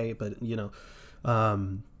like, okay, but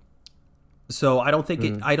so I don't think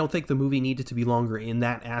the movie needed to be longer in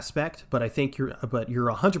that aspect, but I think you're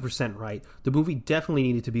 100% right. The movie definitely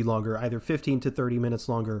needed to be longer, either 15 to 30 minutes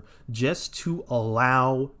longer, just to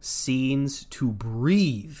allow scenes to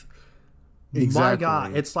breathe. Exactly. My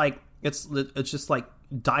God, it's just like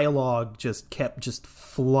dialogue just kept just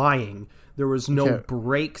flying. There was no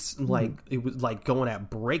breaks, like it was like going at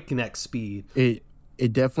breakneck speed. It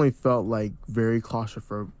definitely felt like very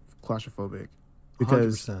claustrophobic.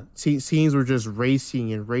 Because 100%. Scenes were just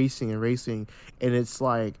racing, and it's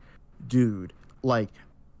like, dude, like,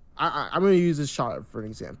 I'm going to use this shot for an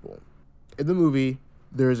example. In the movie,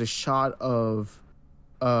 there's a shot of,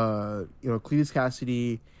 Cletus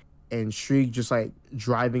Cassidy and Shriek just like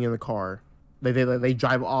driving in the car. They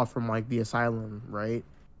drive off from like the asylum, right?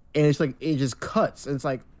 And it's like it just cuts, and it's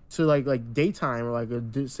like, to like daytime or like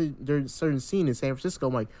there's certain scene in San Francisco.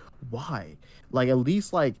 I'm like, why? Like at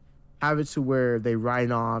least like have it to where they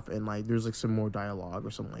ride off and like there's like some more dialogue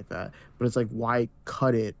or something like that. But it's like why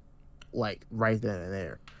cut it like right then and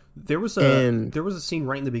there? And There was a scene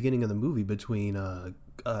right in the beginning of the movie between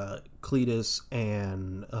Cletus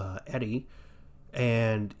and Eddie,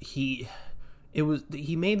 and he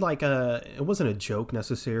made like it wasn't a joke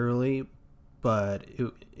necessarily, but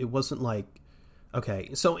it wasn't like, okay,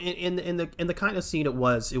 so in the kind of scene it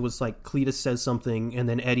was like Cletus says something and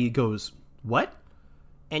then Eddie goes, what?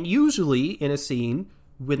 And usually in a scene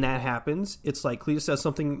when that happens, it's like Cletus says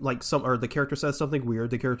something like or the character says something weird,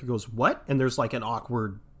 the character goes, what? And there's like an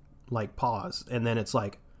awkward like pause, and then it's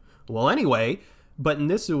like, well, anyway. But in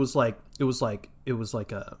this, it was like a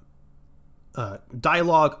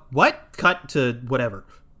dialogue, what, cut to whatever,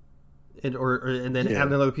 and then add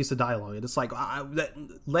another piece of dialogue, and it's like,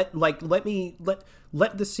 let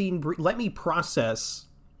the scene let me process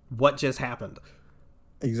what just happened.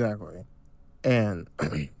 exactly. And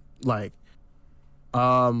like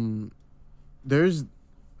there's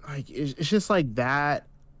like it's just like that.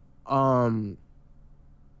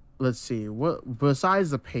 Let's see, what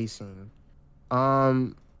besides the pacing,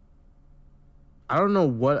 I don't know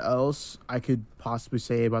what else I could possibly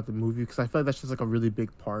say about the movie, because I feel like that's just like a really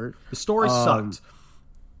big part. The story sucked.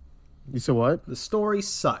 You said what? The story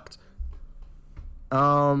sucked.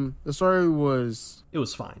 The story was, it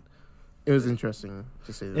was fine. It was interesting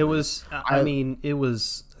to say. It was. I mean, it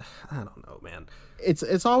was. I don't know, man.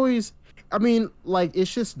 It's always. I mean, like,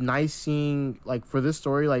 it's just nice seeing, like, for this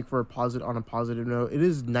story, like, on a positive note, it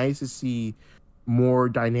is nice to see more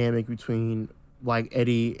dynamic between like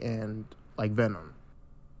Eddie and like Venom,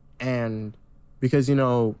 and because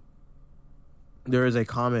there is a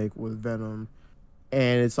comic with Venom,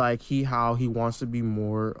 and it's like how he wants to be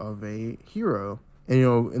more of a hero,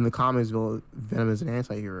 and in the comics, Venom is an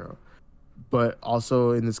anti-hero. But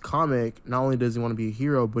also in this comic, not only does he want to be a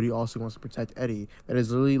hero, but he also wants to protect Eddie. That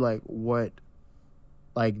is really like what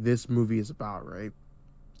like this movie is about, right?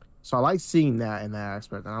 So I like seeing that in that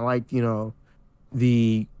aspect. And I like,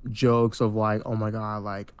 the jokes of like, oh my God,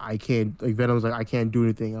 like I can't, like Venom's like, I can't do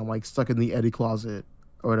anything. I'm like stuck in the Eddie closet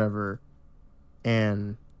or whatever.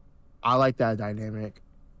 And I like that dynamic.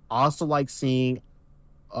 I also like seeing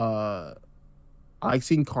Carnage.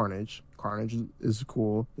 Carnage is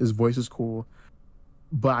cool. His voice is cool.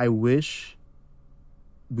 But I wish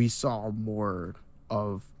we saw more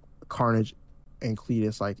of Carnage and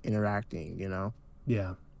Cletus like interacting,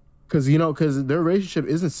 Yeah. Because their relationship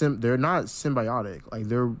isn't they're not symbiotic. Like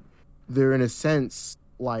they're in a sense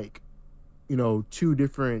like, two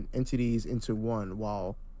different entities into one,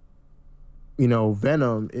 while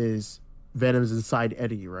Venom's inside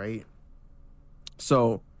Eddie, right?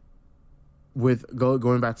 So with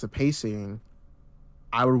going back to pacing,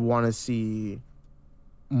 I would want to see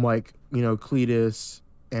like Cletus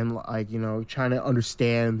and like trying to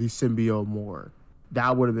understand the symbiote more.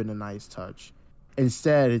 That would have been a nice touch.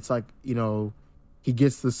 Instead, it's like he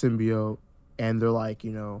gets the symbiote and they're like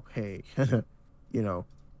hey,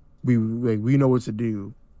 we know what to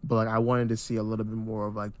do, but like I wanted to see a little bit more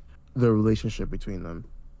of like the relationship between them.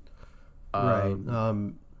 Right.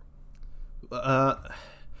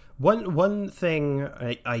 One thing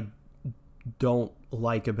I don't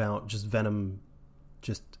like about just Venom,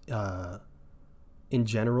 just in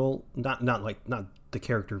general, not the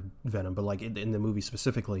character Venom, but like in the movie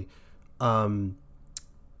specifically,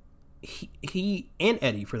 he and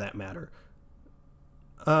Eddie for that matter.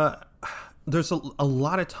 There's a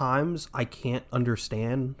lot of times I can't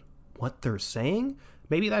understand what they're saying.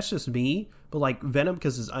 Maybe that's just me, but like Venom,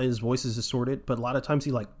 because his voice is distorted, but a lot of times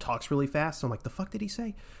he like talks really fast. So I'm like, the fuck did he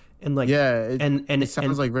say? And like, it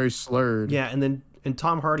sounds like very slurred. Yeah, and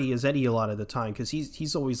Tom Hardy is Eddie a lot of the time because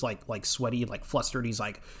he's always like sweaty and like flustered. He's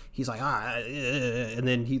like and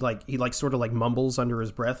then he sort of like mumbles under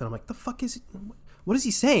his breath, and I'm like, the fuck is it? What is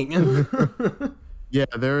he saying? Yeah,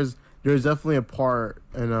 there's definitely a part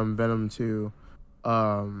in Venom 2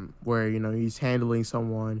 where he's handling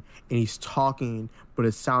someone and he's talking, but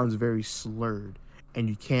it sounds very slurred and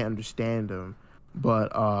you can't understand him.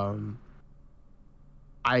 But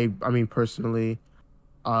I mean personally,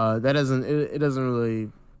 that doesn't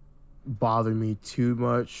really bother me too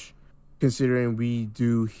much, considering we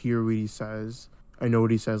do hear what he says. I know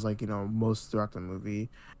what he says, like most throughout the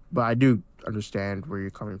movie, but I do understand where you're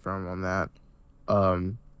coming from on that.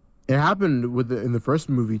 It happened in the first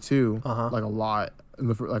movie too, like a lot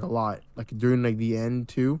like during like the end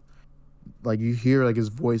too, like you hear like his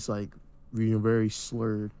voice like very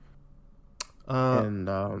slurred. And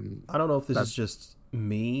I don't know if this is just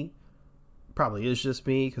me, probably is just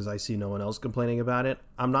me because I see no one else complaining about it.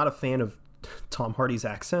 I'm not a fan of Tom Hardy's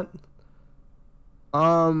accent.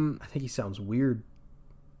 I think he sounds weird.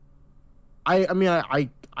 I mean, I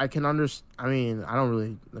can understand. I mean, I don't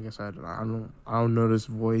really, like I said, I don't know this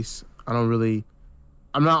voice. I don't really.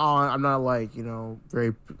 I'm not like,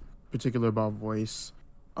 very particular about voice.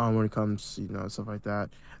 When it comes, stuff like that.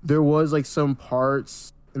 There was like some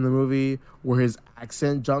parts in the movie where his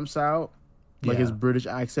accent jumps out, like his British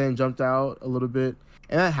accent jumped out a little bit,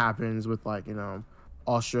 and that happens with like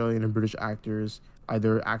Australian and British actors.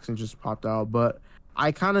 Their accent just popped out, but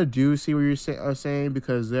I kind of do see what you're saying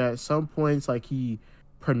because there at some points like he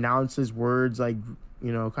pronounces words like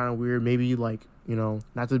kind of weird, maybe like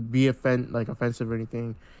not to be offensive or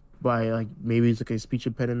anything, but like maybe it's like a speech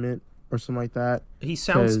impediment or something like that. He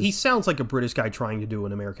sounds like a British guy trying to do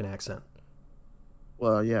an American accent.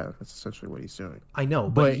 Well, yeah, that's essentially what he's doing. I know,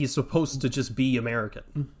 but he's supposed to just be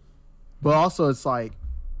American. But also, it's like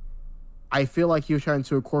I feel like he was trying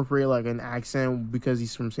to incorporate like an accent because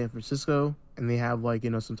he's from San Francisco and they have like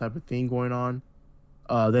some type of thing going on.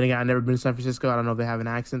 Then again, I've never been to San Francisco. I don't know if they have an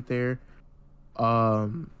accent there. But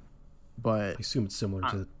I assume it's similar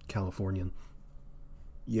to Californian.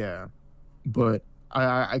 Yeah, but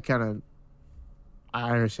I kind of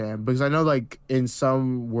understand because I know like in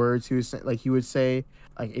some words he would say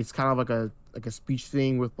like it's kind of like a speech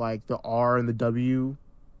thing with like the R and the W,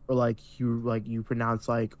 or like you pronounce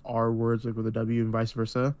like R words like with a W and vice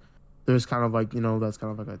versa. There's kind of like that's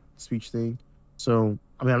kind of like a speech thing. So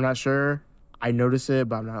I mean I'm not sure. I notice it,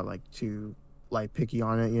 but I'm not like too like picky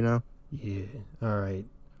on it. Yeah. All right.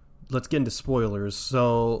 Let's get into spoilers.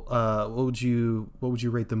 So, what would you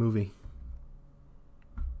rate the movie?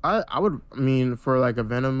 I mean, for like a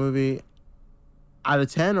Venom movie, out of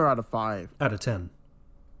 10 or out of 5? Out of 10.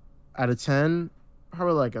 Out of 10,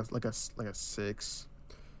 probably like a 6.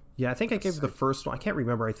 Yeah, I think I gave the first one. I can't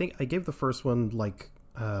remember. I think I gave the first one like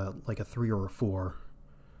a 3 or a 4.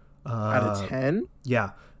 Out of 10?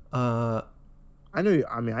 Yeah. I knew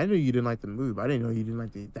you didn't like the movie, but I didn't know you didn't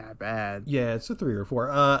like it that bad. Yeah, it's a 3 or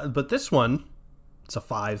 4. But this one, it's a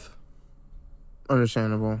 5.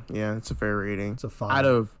 Understandable. Yeah, it's a fair rating. It's a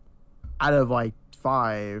 5. Out of like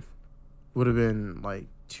 5 would have been like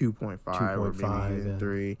 2.5 or maybe even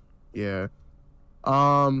 3. Yeah.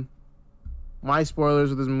 My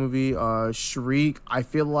spoilers of this movie, Shriek, I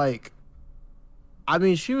feel like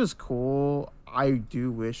she was cool. I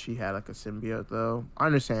do wish she had like a symbiote though. I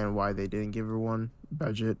understand why they didn't give her one,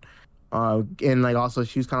 budget. And like also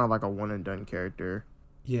she's kind of like a one and done character.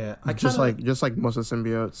 Yeah, just like most of the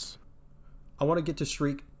symbiotes. I want to get to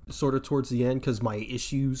Shriek sort of towards the end because my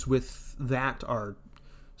issues with that are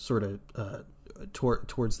sort of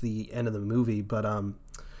towards the end of the movie. But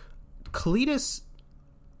Cletus,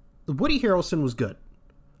 Woody Harrelson was good.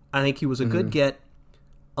 I think he was a good get.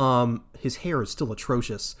 His hair is still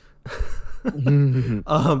atrocious.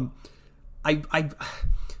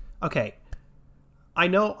 Okay. I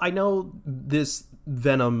know this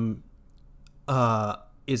Venom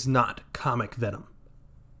is not comic Venom.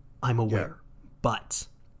 I'm aware. But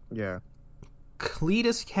yeah.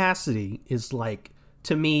 Cletus Cassidy is like,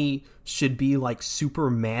 to me, should be like super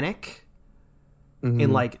manic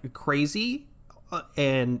and like crazy.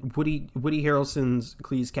 And Woody Harrelson's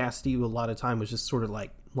Cletus Cassidy a lot of time was just sort of like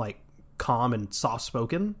calm and soft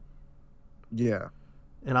spoken. Yeah.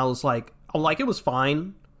 And I was like, it was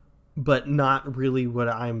fine, but not really what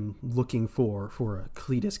I'm looking for a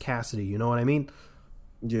Cletus Cassidy. You know what I mean?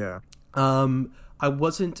 Yeah. I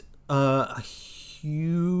wasn't a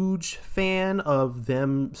huge fan of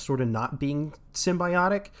them sort of not being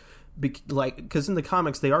symbiotic, because in the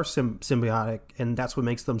comics they are symbiotic, and that's what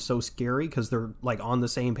makes them so scary because they're like on the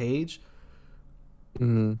same page.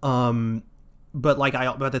 But like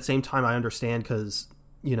but at the same time I understand because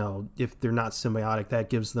if they're not symbiotic, that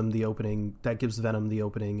gives them the opening, that gives Venom the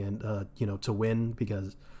opening and to win,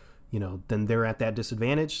 because then they're at that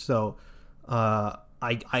disadvantage. So I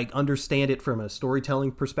understand it from a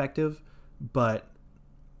storytelling perspective, but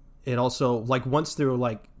it also, like, once they're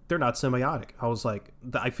not symbiotic, I was like,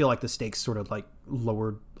 I feel like the stakes sort of like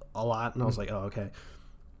lowered a lot, and I was like, oh, okay.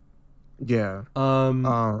 Yeah.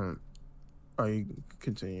 You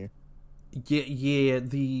continue. Yeah.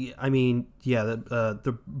 The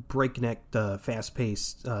breakneck,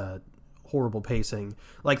 fast-paced, horrible pacing.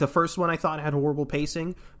 Like the first one, I thought had horrible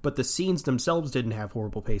pacing, but the scenes themselves didn't have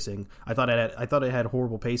horrible pacing. I thought it had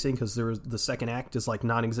horrible pacing because the second act is like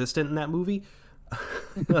non-existent in that movie.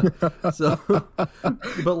 So,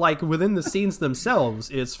 but like within the scenes themselves,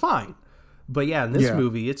 it's fine. But yeah, in this Yeah.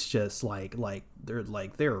 movie, it's just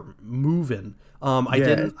they're moving. I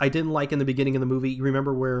Yeah. didn't like in the beginning of the movie. You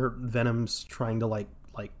remember where Venom's trying to like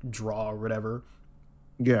draw or whatever?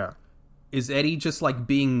 Yeah. Is Eddie just like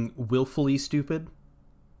being willfully stupid?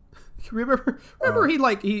 Remember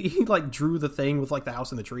Uh, he drew the thing with like the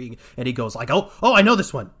house and the tree, and he goes like, oh, I know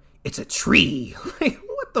this one. It's a tree. Like,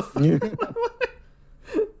 what the fuck?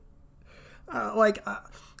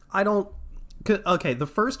 I don't. Okay, the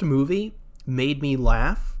first movie made me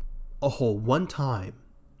laugh a whole one time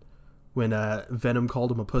when Venom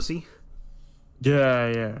called him a pussy. yeah.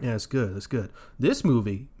 Yeah. Yeah, it's good. It's good. This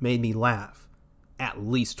movie made me laugh at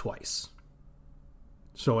least twice.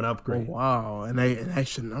 So an Oh upgrade. wow, an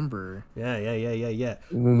extra number. Yeah.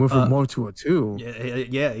 We went from 1 to a 2.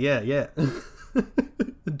 Yeah.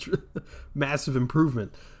 Massive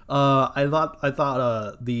improvement. I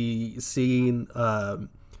thought the scene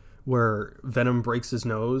where Venom breaks his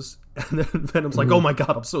nose and then Venom's like, "Oh my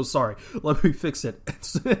god, I'm so sorry. Let me fix it."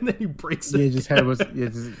 And then he breaks it. Yeah, just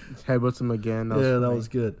headbutts him again. That Was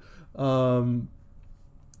good. I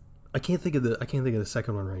can't think of the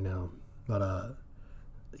second one right now, but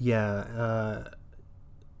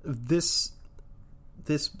this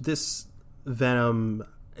Venom,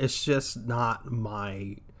 it's just not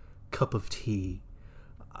my cup of tea.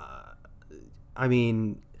 I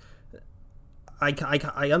mean,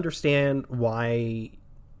 I understand why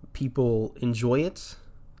people enjoy it,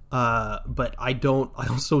 but I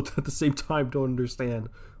also at the same time don't understand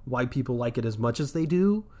why people like it as much as they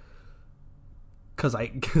do.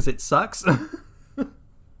 Because it sucks.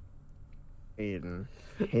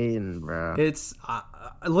 Hating, bro. It's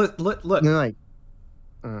look. You're like,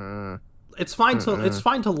 It's fine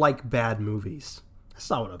to like bad movies. That's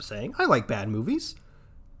not what I'm saying. I like bad movies.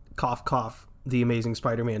 Cough, cough. The Amazing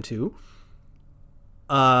Spider-Man 2.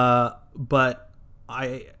 But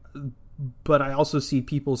I also see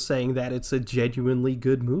people saying that it's a genuinely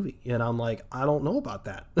good movie, and I'm like, I don't know about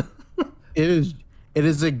that. it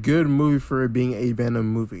is a good movie for it being a Venom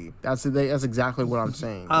movie. That's exactly what I'm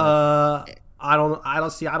saying. I don't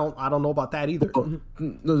know about that either. Well,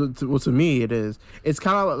 to me, it is. It's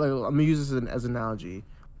kind of like, I'm gonna use this as an analogy,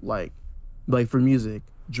 like for music.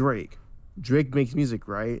 Drake makes music,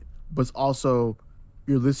 right? But it's also,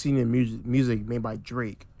 you're listening to music made by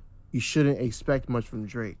Drake. You shouldn't expect much from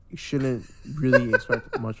Drake. You shouldn't really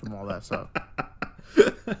expect much from all that stuff.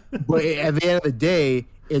 But at the end of the day,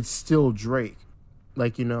 it's still Drake.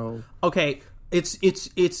 Like, you know. Okay, it's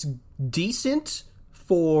decent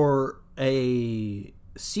for a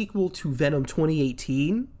sequel to Venom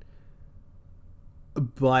 2018,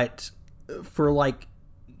 but for like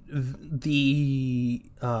the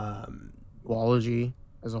Duology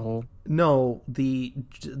as a whole. No, the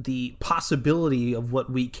possibility of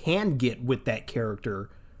what we can get with that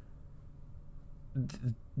character,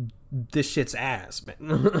 this shit's ass, man.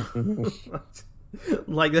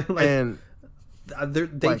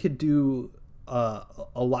 And they could do a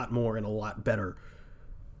lot more and a lot better.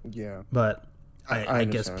 Yeah, but I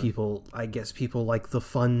guess understand. I guess people like the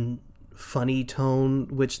funny tone,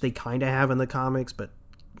 which they kind of have in the comics, but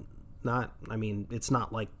not. I mean, it's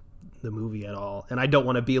not like the movie at all. And I don't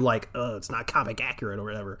want to be like, it's not comic accurate or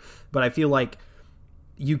whatever. But I feel like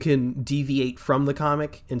you can deviate from the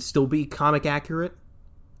comic and still be comic accurate,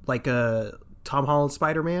 like Tom Holland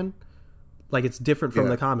Spider-Man. Like, it's different from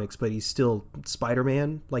the comics, but he's still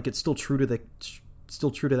Spider-Man. Like, it's still true to that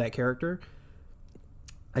character.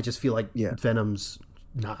 I just feel like Venom's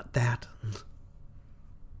not that.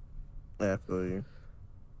 Yeah, I feel you.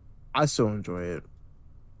 I still enjoy it.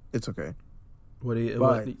 It's okay. What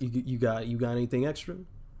you got anything extra?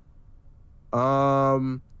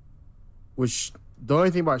 Which the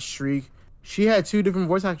only thing about Shriek, she had 2 different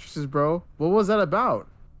voice actresses, bro. What was that about?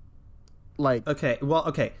 Like, okay. what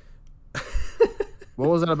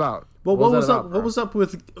was that about? Well, what was up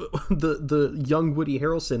with the young Woody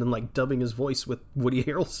Harrelson and like dubbing his voice with Woody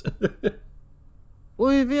Harrelson?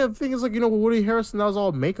 Well, the thing is, like, you know, Woody Harrelson, that was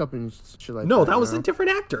all makeup and shit like that. No, that was a different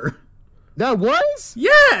actor. That was?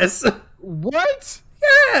 Yes. What?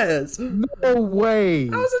 Yes. No way.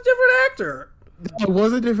 That was a different actor. That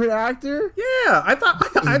was a different actor? Yeah, I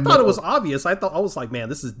thought it was obvious. I was like, man,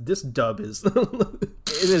 this dub is. It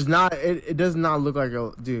is not. It does not look like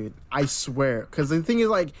a dude. I swear. Because the thing is,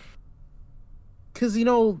 like, because, you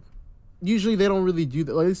know, usually they don't really do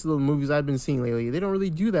that. At least the movies I've been seeing lately, they don't really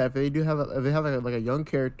do that. If they do have, if they have like a young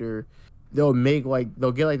character, they'll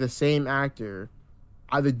get like the same actor,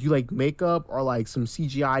 either do like makeup or like some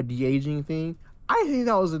CGI de-aging thing. I did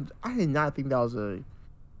not think that was a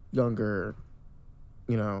younger,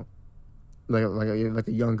 you know, like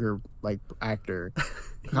a younger like actor.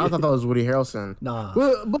 I thought that was Woody Harrelson. Nah.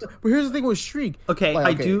 Well, but here's the thing with Shriek. Okay,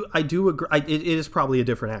 Like, I do agree. It is probably a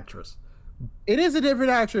different actress. It is a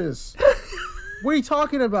different actress. What are you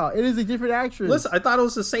talking about? It is a different actress. Listen, I thought it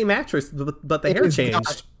was the same actress, but the hair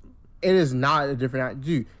changed. It is not a different actor,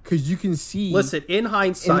 dude. Because you can see. Listen, in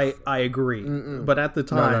hindsight, I agree, but at the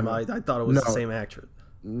time, I thought it was the same actress.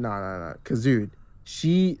 No. Because dude,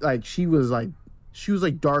 she was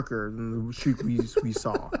darker than the Shriek we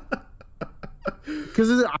saw.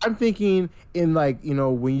 Because I'm thinking in like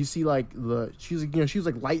when you see like she's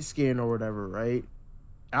like light skin or whatever, right?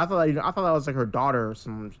 I thought that was like her daughter or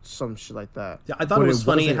some shit like that. Yeah, I thought it was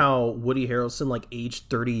funny how Woody Harrelson like aged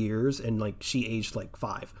 30 years and like she aged like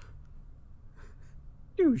 5.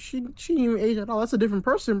 Dude, she didn't even age at all. That's a different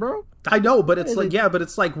person, bro. I know, but it's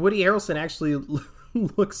like Woody Harrelson actually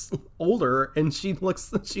looks older and she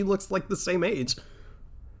looks like the same age.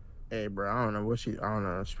 Hey, bro, I don't know. She's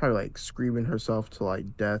probably like screaming herself to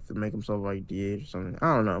like death and make himself like DH or something.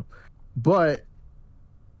 I don't know, but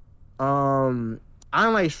I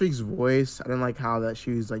don't like Shriek's voice. I didn't like how that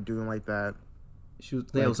she was like doing like that.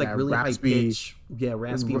 It was like really high pitch. Yeah,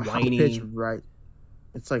 raspy, whiny. Pitch, right.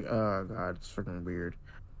 It's like, oh god, it's freaking weird.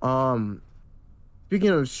 Speaking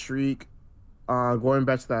of Shriek, going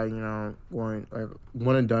back to that, going like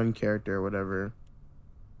one and done character or whatever.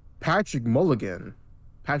 Patrick Mulligan,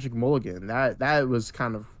 that was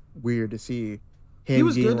kind of weird to see him he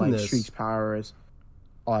was getting good in like this. Shriek's powers,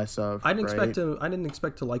 all that stuff. I didn't right?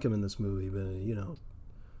 expect to like him in this movie, but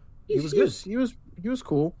he was good. He was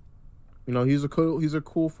cool. He's a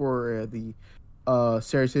cool for the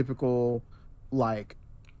stereotypical like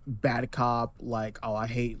bad cop, like, oh, I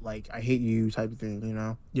hate you type of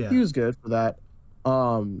thing. Yeah, he was good for that.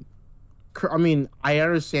 I mean, I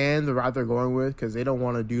understand the route they're going with because they don't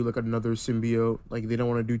want to do like another symbiote, like they don't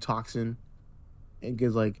want to do Toxin and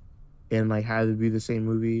have it be the same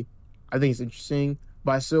movie. I think it's interesting,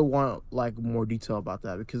 but I still want like more detail about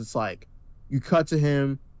that because it's like you cut to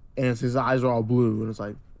him and his eyes are all blue and it's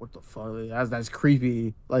like, what the fuck? That's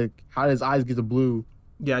creepy. Like, how did his eyes get the blue?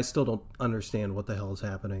 Yeah, I still don't understand what the hell is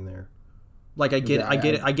happening there. Like, I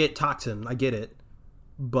get Toxin, I get it,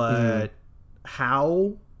 but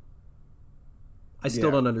how? I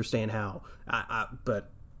still don't understand how.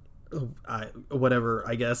 But whatever,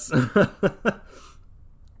 I guess. I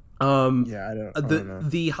don't know.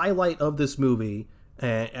 The highlight of this movie,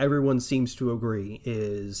 and everyone seems to agree,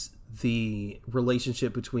 is the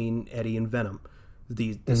relationship between Eddie and Venom.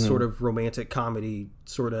 The sort of romantic comedy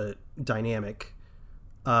sort of dynamic.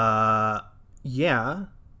 That's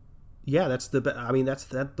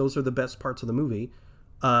those are the best parts of the movie.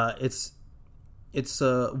 It's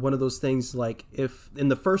one of those things like if in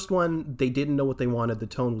the first one they didn't know what they wanted, the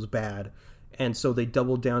tone was bad, and so they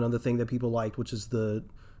doubled down on the thing that people liked, which is the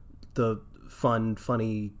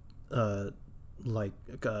funny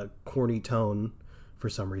corny tone for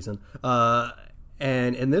some reason.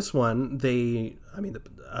 And in this one, they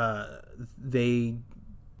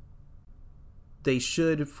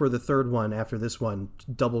should, for the third one after this one,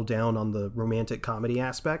 double down on the romantic comedy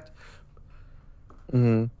aspect.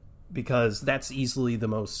 Mm-hmm. Because that's easily the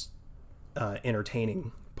most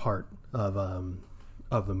entertaining part of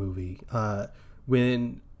the movie.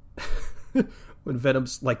 When when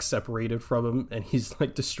Venom's like separated from him and he's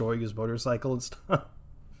like destroying his motorcycle and stuff.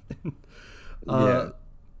 Yeah.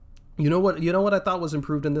 You know what I thought was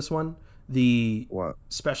improved in this one? The what?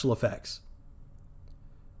 Special effects.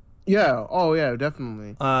 Yeah. Oh yeah,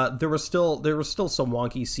 definitely. There was still some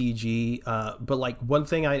wonky CG, but like one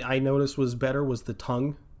thing I noticed was better was the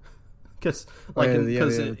tongue. Because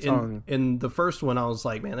in the first one I was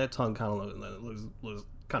like, man, that tongue kind of looks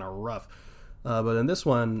kind of rough. But in this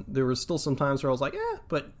one, there was still some times where I was like,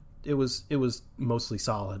 but it was mostly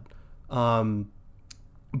solid.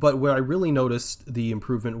 But where I really noticed the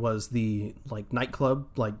improvement was the like nightclub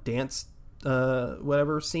like dance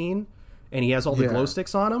whatever scene, and he has all the glow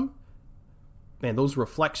sticks on him. Man, those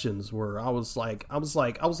reflections were. I was like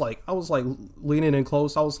leaning in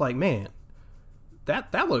close. I was like, man,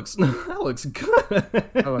 that looks that looks good.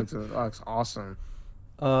 that looks awesome.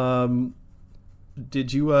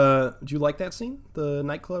 Did you like that scene, the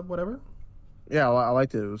nightclub, whatever? Yeah, I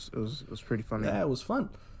liked it. It was pretty funny. Yeah, it was fun.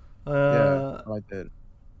 I liked it.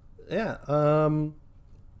 Yeah.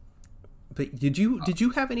 But did you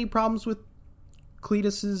have any problems with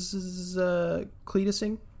Cletus's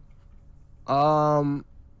Cletusing? I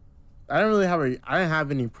didn't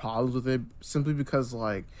have any problems with it simply because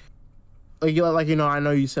I know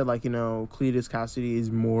you said Cletus Cassidy is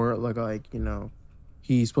more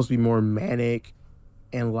he's supposed to be more manic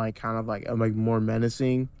and kind of more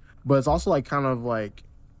menacing. but it's also like kind of like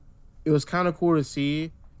it was kind of cool to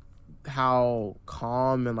see how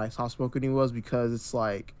calm and like soft spoken he was, because it's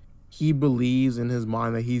like he believes in his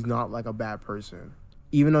mind that he's not like a bad person,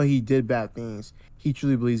 even though he did bad things. He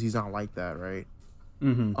truly believes he's not like that, right?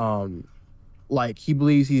 Mm-hmm. Like he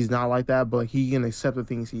believes he's not like that, but he can accept the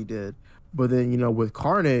things he did. But then with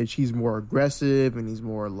Carnage, he's more aggressive and he's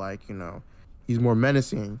more like he's more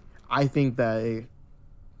menacing. I think that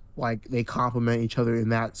like they complement each other in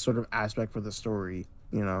that sort of aspect for the story,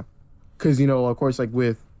 because of course, like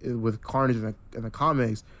with Carnage in the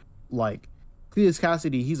comics, like Cletus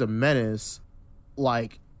Cassidy, he's a menace.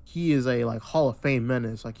 Like he is a like Hall of Fame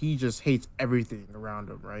menace. Like he just hates everything around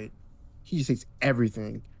him, right? He just hates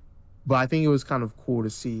everything. But I think it was kind of cool to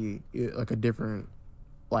see like a different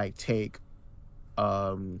like take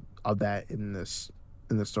of that in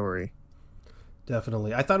the story.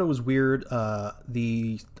 Definitely. I thought it was weird.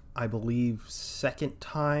 I believe second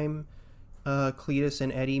time Cletus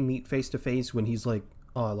and Eddie meet face to face when he's like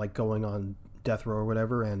going on death row or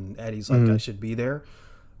whatever, and Eddie's like, I should be there.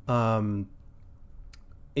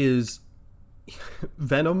 Is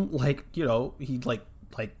Venom like he like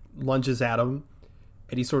lunges at him,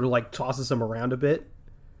 and he sort of like tosses him around a bit.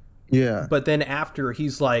 Yeah. But then after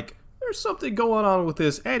he's like, there's something going on with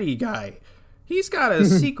this Eddie guy. He's got a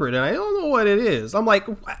secret, and I don't know what it is. I'm like,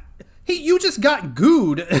 hey, you just got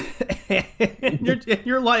gooed. and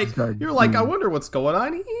you're like, I wonder what's going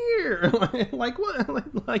on here. Like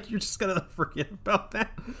what? Like you're just gonna forget about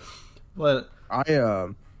that. But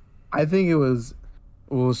I think it was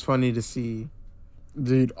funny to see,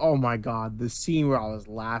 dude. Oh my god, the scene where I was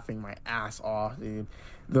laughing my ass off, dude.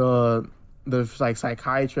 The like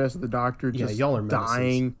psychiatrist, the doctor, just y'all are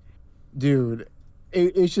dying, dude.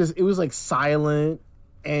 It was like silent,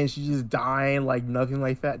 and she's just dying like nothing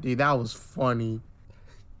like that, dude. That was funny.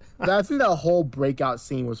 I think that whole breakout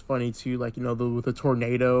scene was funny too, like with the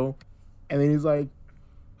tornado, and then he's like,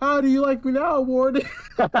 "How do you like me now, Warden?"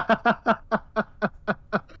 That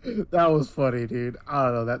was funny, dude. I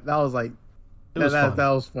don't know, that was like that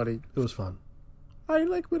was funny. It was fun. "How do you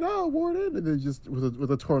like me now, Warden?" And then just with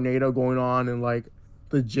a tornado going on in like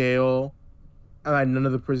the jail. And like, none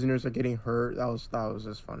of the prisoners are getting hurt. That was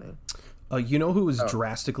just funny. You know who was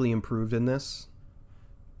drastically improved in this?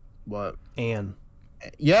 What? Anne.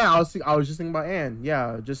 Yeah, I was just thinking about Anne.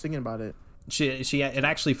 Yeah, just thinking about it. It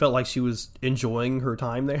actually felt like she was enjoying her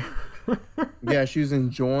time there. Yeah, she was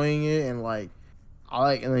enjoying it, and like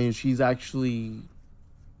and then she actually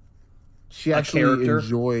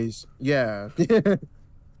enjoys. Yeah.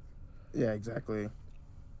 Yeah, exactly.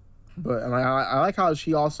 But and I like how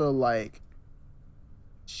she also like.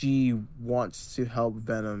 She wants to help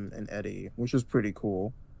Venom and Eddie, which is pretty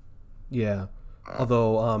cool. Yeah.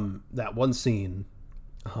 Although, that one scene.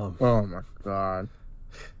 Oh my god.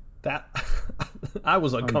 That I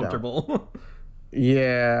was uncomfortable.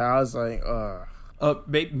 Yeah, I was like,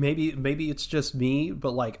 maybe it's just me,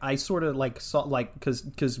 but like I sort of like saw like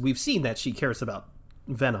because we've seen that she cares about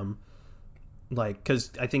Venom, like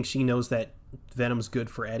because I think she knows that Venom's good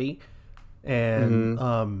for Eddie,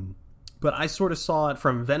 and but I sort of saw it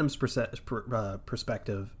from Venom's perspective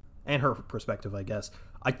and her perspective, I guess.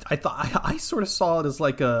 I thought I sort of saw it as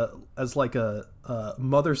like a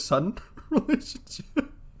mother-son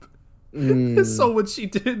relationship. So when she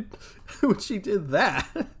did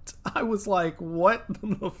that, I was like, "What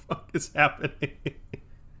the fuck is happening?"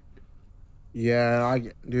 Yeah,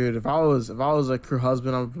 dude. If I was like her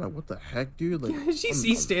husband, I'd be like, "What the heck, dude?" Like,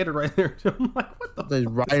 he's standing right there. I'm like, "What the?"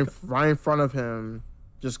 Right in front of him.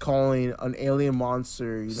 Just calling an alien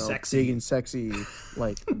monster, sexy. Big and sexy,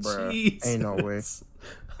 like, bruh, ain't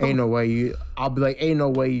no way, I'll be like, ain't no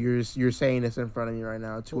way you're saying this in front of me right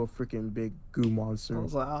now to a freaking big goo monster. I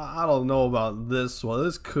was like, I don't know about this one.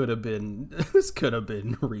 This could have been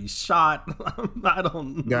reshot. I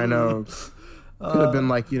don't. Yeah, I know. Could have been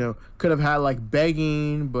like, could have had like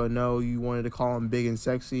begging, but no, you wanted to call him big and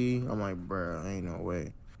sexy. I'm like, bruh, ain't no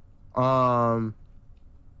way.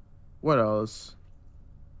 What else?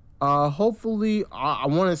 Hopefully, I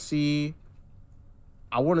want to see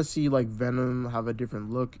like Venom have a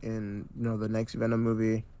different look in the next Venom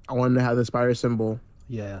movie. I want him to have the spider symbol.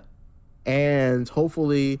 Yeah, and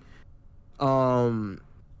hopefully,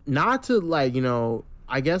 not to like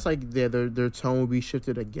I guess like their tone will be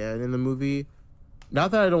shifted again in the movie.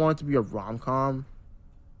 Not that I don't want it to be a rom-com.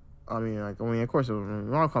 I mean, of course,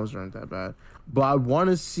 rom-coms aren't that bad, but I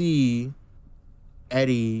want to see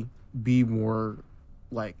Eddie be more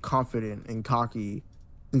like confident and cocky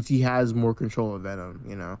since he has more control of Venom.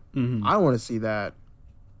 I want to see that.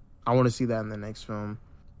 I want to see that in the next film,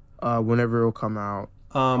 whenever it'll come out.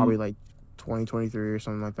 Probably like 2023 or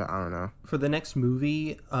something like that. I don't know. For the next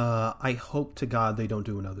movie, I hope to God they don't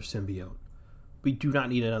do another symbiote. We do not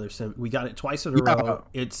need another symbiote. We got it twice in a row.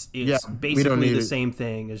 It's basically the same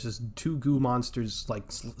thing. It's just two goo monsters like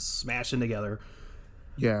smashing together.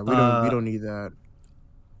 Yeah, we don't need that.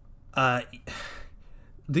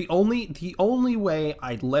 The only way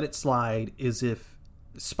I'd let it slide is if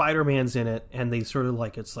Spider-Man's in it and they sort of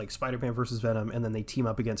like, it's like Spider-Man versus Venom and then they team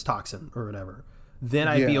up against Toxin or whatever. Then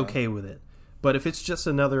I'd be okay with it. But if it's just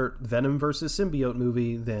another Venom versus symbiote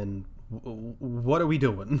movie, then what are we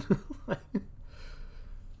doing?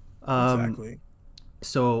 Exactly.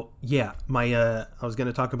 So yeah, I was going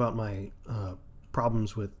to talk about my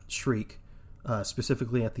problems with Shriek,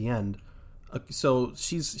 specifically at the end. So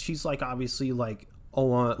she's like obviously like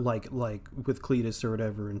like with Cletus or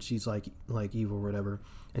whatever, and she's like evil or whatever,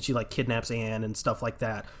 and she like kidnaps Anne and stuff like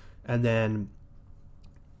that, and then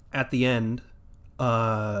at the end,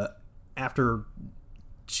 after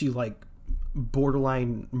she like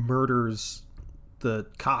borderline murders the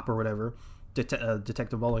cop or whatever,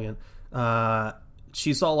 Detective Mulligan,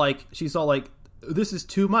 she's all like, this is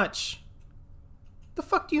too much. The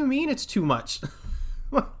fuck do you mean it's too much?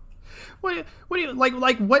 What do you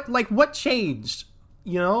what changed?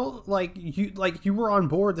 You know, like you were on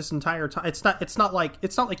board this entire time. It's not like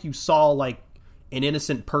you saw like an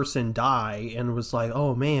innocent person die and was like,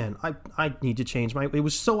 oh man, I need to change my. It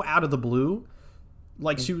was so out of the blue.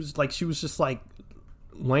 Like she was just like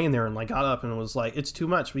laying there and like got up and was like, it's too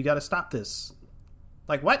much. We got to stop this.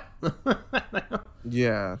 Like what?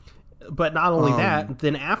 Yeah. But not only that,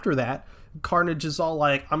 then after that, Carnage is all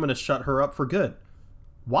like, I'm gonna shut her up for good.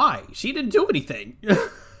 Why? She didn't do anything.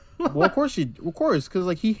 Well, of course,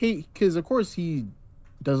 because of course he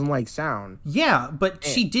doesn't like sound. Yeah, but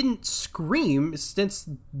she didn't scream since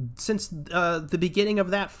the beginning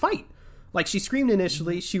of that fight. Like she screamed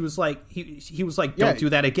initially. She was like, he was like, don't do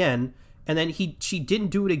that again. And then she didn't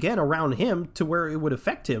do it again around him to where it would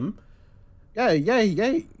affect him. Yeah.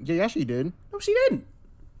 She did. No, she didn't.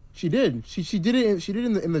 She did. She did it. She did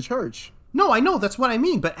it in the church. No, I know, that's what I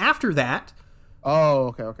mean. But after that.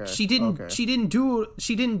 Oh, okay. She didn't. Okay. She didn't do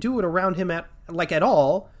it around him at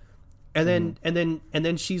all. And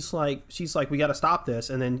then she's like, we got to stop this.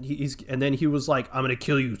 And then he was like, I'm gonna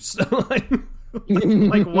kill you. Like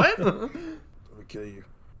what? I'm gonna kill you.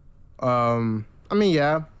 I mean,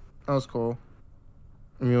 yeah, that was cool.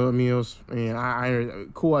 I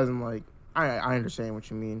cool as in like, I understand what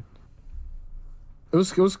you mean. It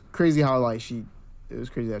was crazy how like it was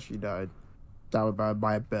crazy that she died. That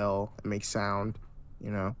by a bell and make sound, you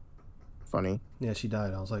know, funny. Yeah, she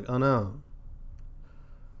died. I was like, oh no.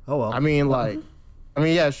 Oh well. I mean,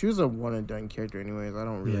 yeah, she was a one and done character, anyways. I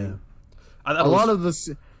don't really. Yeah. A lot of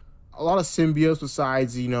symbiotes,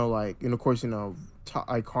 besides and of course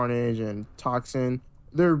like Carnage and Toxin,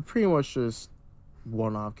 they're pretty much just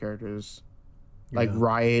one-off characters, like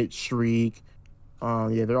Riot, Shriek.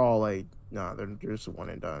 They're all like they're just one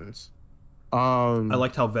and dones. I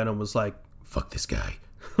liked how Venom was like, fuck this guy.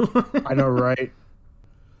 I know, right?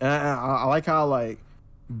 And I like how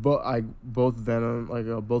both Venom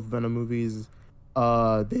movies,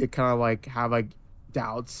 they kind of like have like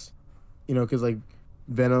doubts, because like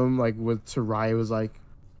Venom like to Riot was like,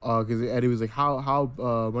 because Eddie was like, how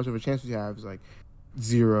much of a chance we have? It's like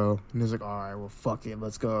 0, and he's like, all right, well fuck it,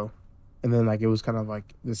 let's go. And then like it was kind of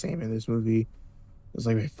like the same in this movie. It was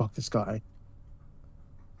like, hey, fuck this guy.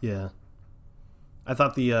 Yeah. I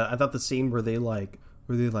thought the scene where they like,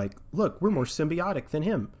 look, we're more symbiotic than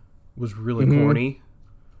him was really corny,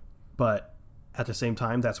 but at the same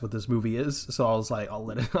time, that's what this movie is. So I was like, I'll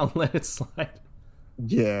let it slide.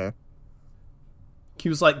 Yeah. He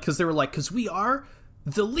was like, because they were like, because we are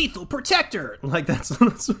the lethal protector. Like that's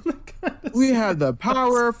what we have the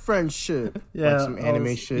power of friendship. Yeah, like some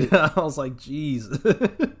anime shit. Yeah, I was like, Jesus.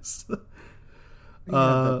 We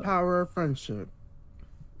have the power of friendship.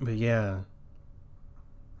 But yeah.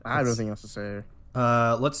 I have nothing else to say.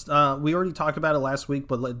 Let's. We already talked about it last week,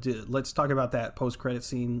 but let's talk about that post-credit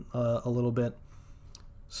scene a little bit.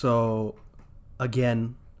 So,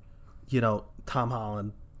 again, Tom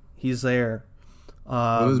Holland, he's there.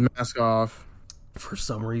 With his mask off for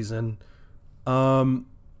some reason.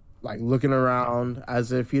 Like looking around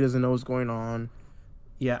as if he doesn't know what's going on.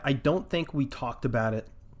 Yeah, I don't think we talked about it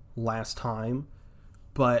last time,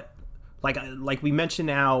 but. Like we mentioned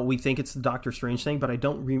now, we think it's the Doctor Strange thing, but I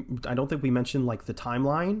don't think we mentioned like the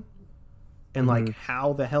timeline and like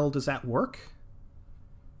how the hell does that work?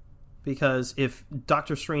 Because if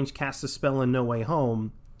Doctor Strange casts a spell in No Way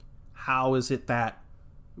Home, how is it that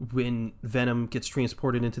when Venom gets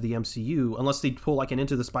transported into the MCU, unless they pull like an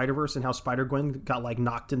Into the Spider-Verse and how Spider-Gwen got like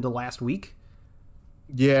knocked into last week.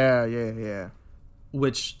 Yeah.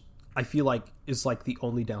 Which I feel like is like the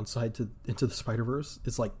only downside to Into the Spider-Verse.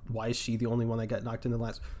 It's like, why is she the only one that got knocked into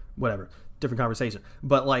last? Whatever, different conversation.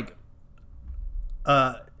 But like,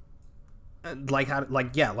 how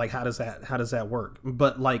does that work?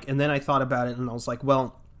 But like, and then I thought about it and I was like,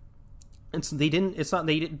 well, they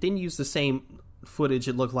didn't use the same footage,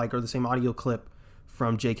 it looked like, or the same audio clip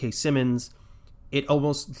from J.K. Simmons. It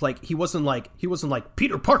almost like he wasn't like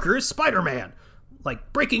Peter Parker is Spider-Man,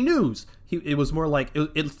 like breaking news. It was more like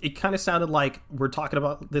it kind of sounded like we're talking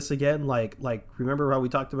about this again, like remember how we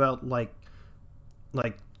talked about like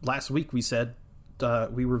last week we said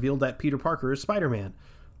we revealed that Peter Parker is Spider-Man.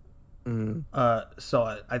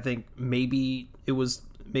 So I think maybe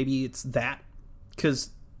it's that, because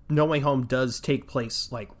No Way Home does take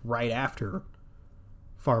place like right after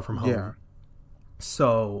Far From Home. Yeah.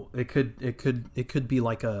 So it could be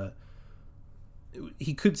like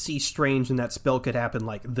he could see Strange and that spell could happen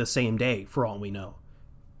like the same day for all we know.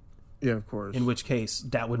 Yeah, of course. In which case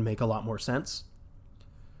that would make a lot more sense.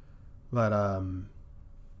 But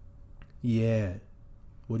yeah.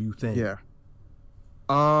 What do you think? Yeah.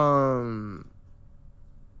 I'm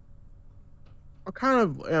kind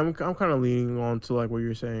of leaning on to like what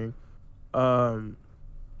you're saying.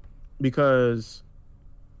 Because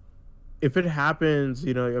if it happens,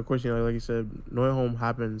 of course, like you said, No Way Home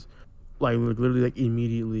happens like literally like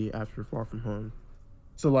immediately after Far From Home.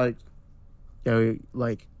 So like,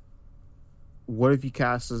 like what if he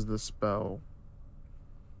casts the spell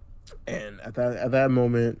and at that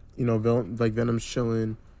moment, Venom's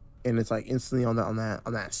chilling and it's like instantly on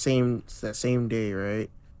that same day,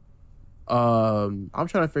 right? I'm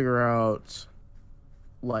trying to figure out,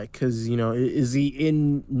 like, because is he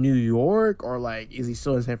in New York or like is he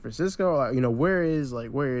still in San Francisco? Or, like,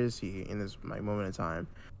 where is he in this like moment in time?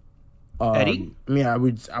 Eddie? I mean, I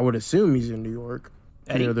would assume he's in New York.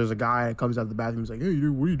 Eddie? There's a guy that comes out the bathroom. He's like, "Hey,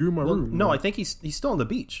 dude, what are you doing in my room?" No, I think he's still on the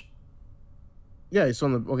beach. Yeah, he's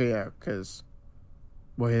still on the. Okay, yeah, because.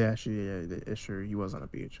 Well, yeah, actually, yeah, sure, he was on a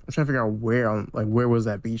beach. I'm trying to figure out where was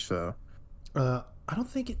that beach though? I don't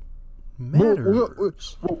think it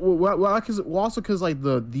matters. Also because like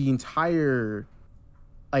the entire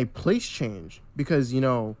like place changed, because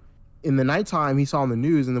in the nighttime he saw on the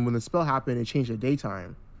news, and then when the spell happened it changed to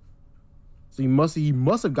daytime. So he must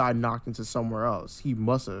have gotten knocked into somewhere else. He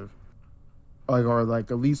must have, like, or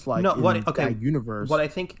like at least like that universe. What I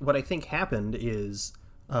think happened is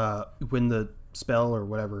when the spell or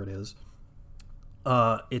whatever it is,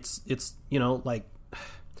 it's like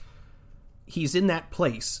he's in that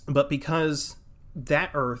place, but because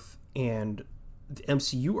that Earth and the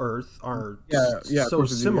MCU Earth are so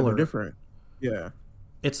similar, they're different. Yeah,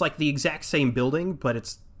 it's like the exact same building, but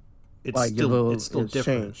it's like still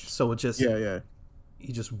different. Changed. So it just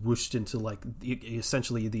he just whooshed into like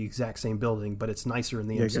essentially the exact same building, but it's nicer in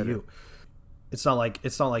the MCU. It's not like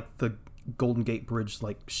the Golden Gate Bridge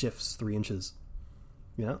like shifts 3 inches.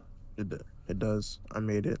 Yeah, it does. I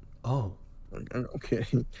made it. Oh, okay.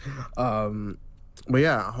 But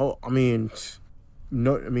yeah,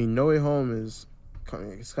 No Way Home is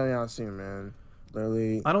coming out soon, man.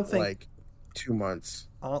 Literally, I don't think like 2 months.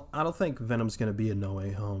 I don't think Venom's gonna be in No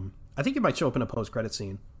Way Home. I think it might show up in a post-credit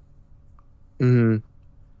scene. I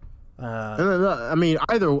mean,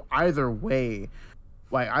 either way,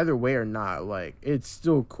 like either way or not, like it's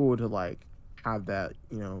still cool to like have that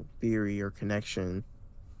theory or connection.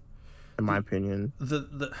 In my opinion,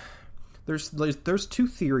 there's 2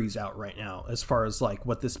 theories out right now as far as like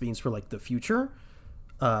what this means for like the future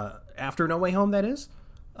after No Way Home, that is.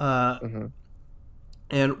 And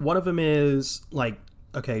one of them is like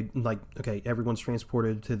okay, everyone's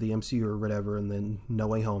transported to the MCU or whatever, and then No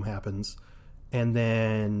Way Home happens, and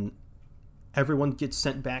then everyone gets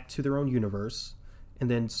sent back to their own universe,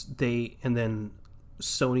 and then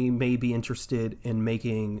Sony may be interested in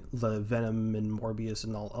making the Venom and Morbius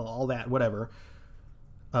and all that, whatever,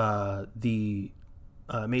 the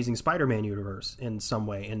Amazing Spider-Man universe in some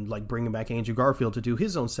way, and like bringing back Andrew Garfield to do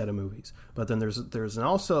his own set of movies. But then there's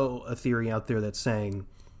also a theory out there that's saying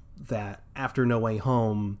that after No Way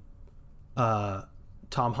Home,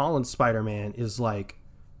 Tom Holland's Spider-Man is like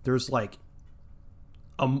there's like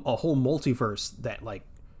a whole multiverse that like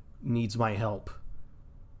needs my help.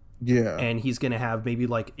 Yeah, and he's gonna have maybe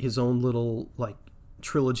like his own little like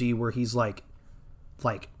trilogy where he's like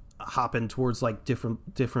hopping towards like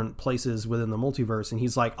different places within the multiverse, and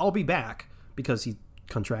he's like, I'll be back, because he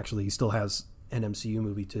contractually still has an MCU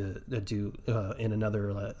movie to do in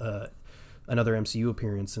another another MCU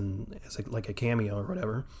appearance and as like a cameo or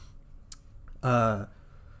whatever. But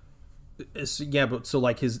so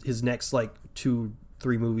like his next like 2-3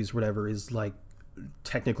 movies, whatever, is like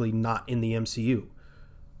technically not in the MCU.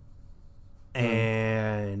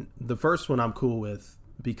 And the first one I'm cool with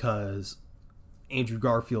because Andrew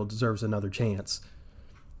Garfield deserves another chance.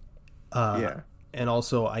 And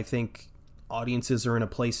also I think audiences are in a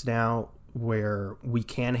place now where we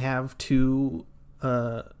can have 2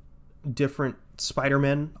 different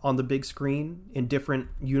Spider-Men on the big screen in different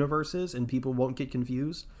universes and people won't get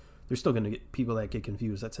confused. There's still going to get people that get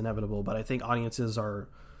confused. That's inevitable. But I think audiences are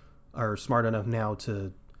smart enough now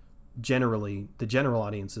to the general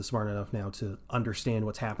audience is smart enough now to understand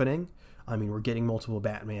what's happening. I mean, we're getting multiple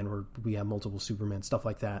Batman, we have multiple Superman, stuff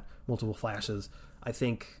like that, multiple Flashes. I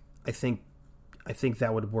think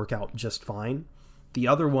that would work out just fine. The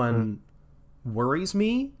other one worries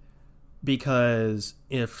me because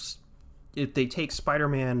if they take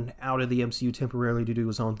Spider-Man out of the MCU temporarily to do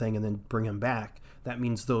his own thing and then bring him back, that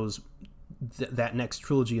means that next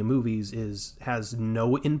trilogy of movies has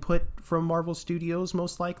no input from Marvel Studios,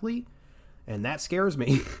 most likely, and that scares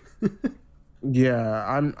me. Yeah,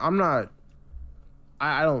 I'm not.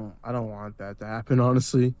 I don't want that to happen.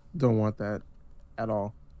 Honestly, don't want that at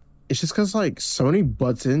all. It's just because like Sony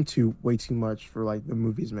butts into way too much for like the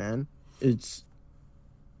movies, man. It's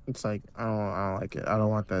like I don't like it. I don't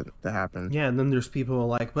want that to happen. Yeah, and then there's people who are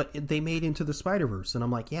like, but they made Into the Spider-Verse, and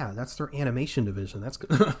I'm like, yeah, that's their animation division. That's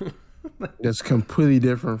completely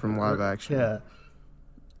different from live action. Yeah,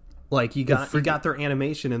 like you got their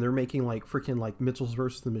animation, and they're making like freaking like Mitchell's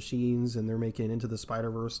vs. the Machines, and they're making Into the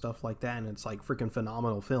Spider-Verse stuff like that, and it's like freaking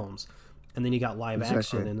phenomenal films. And then you got live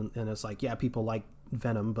action, and it's like, yeah, people like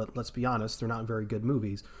Venom, but let's be honest, they're not very good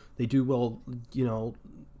movies. They do well,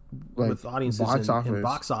 like with audiences in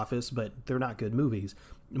box office, but they're not good movies.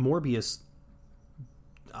 Morbius,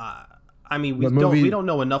 I mean, we don't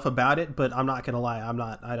know enough about it, but I'm not gonna lie,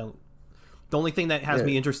 the only thing that has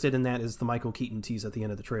me interested in that is the Michael Keaton tease at the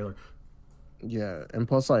end of the trailer. Yeah, and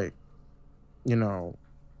plus, like, and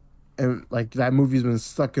like that movie's been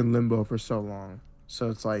stuck in limbo for so long, so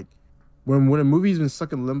it's like when a movie's been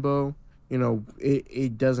stuck in limbo,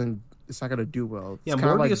 it's not gonna do well. Yeah,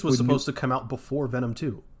 Morbius was supposed to come out before Venom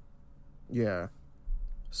 2. Yeah.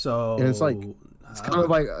 So and it's like it's kind of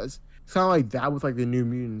like that with like the New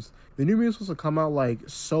Mutants. The New Mutants was supposed to come out like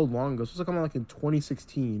so long ago. It was supposed to come out like in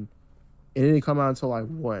 2016. It didn't come out until like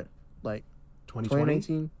what? Like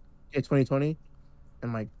 2019? Yeah, 2020.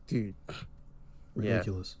 And like, dude.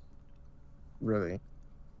 Ridiculous. Yeah, really. I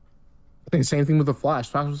think the same thing with the Flash.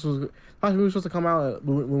 Flash was supposed to come out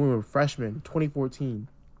when we were freshmen, 2014.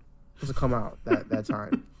 Supposed to come out that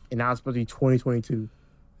time. And now it's supposed to be 2022.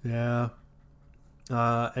 Yeah.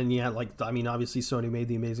 And yeah, like, I mean, obviously Sony made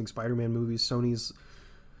the Amazing Spider-Man movies. Sony's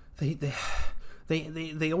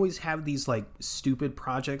they always have these like stupid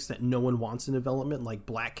projects that no one wants in development, like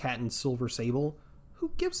Black Cat and Silver Sable.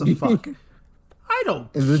 Who gives a fuck? I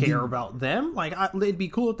don't care about them. Like, it'd be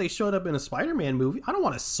cool if they showed up in a Spider-Man movie. I don't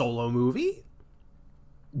want a solo movie.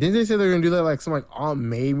 Didn't they say they're gonna do that like some like Aunt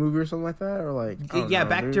May movie or something like that, or like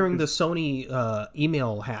back during the Sony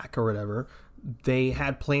email hack or whatever, they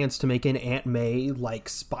had plans to make an Aunt May like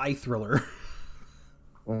spy thriller.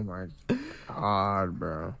 Oh my god,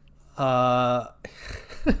 bro. I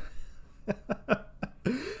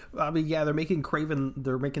mean, yeah, they're making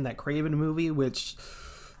that Craven movie, which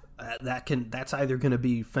that's either going to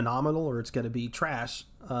be phenomenal or it's going to be trash.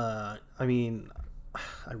 I mean,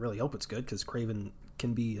 I really hope it's good because Craven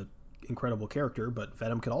can be an incredible character, but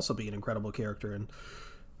Venom could also be an incredible character, and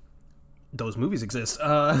those movies exist.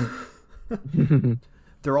 They're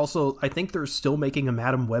also, I think they're still making a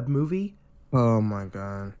Madam Web movie. Oh my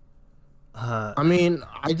god. I mean,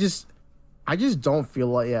 I just don't feel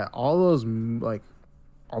like all those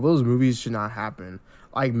movies should not happen.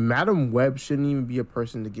 Like Madam Web shouldn't even be a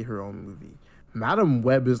person to get her own movie. Madam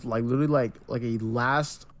Web is like literally like a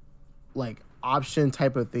last like option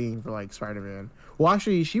type of thing for like Spider-Man. Well,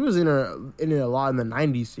 actually, she was in it a lot in the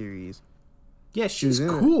 '90s series. Yeah, she's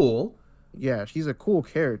cool. Yeah, she's a cool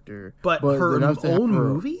character. But her own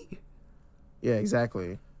movie? Yeah,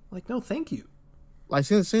 exactly. Like, no, thank you. Like,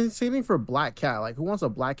 same thing for Black Cat. Like, who wants a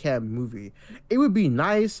Black Cat movie? It would be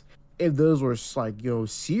nice if those were, like,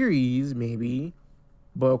 series, maybe.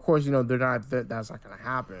 But, of course, they're not. That's not going to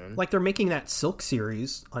happen. Like, they're making that Silk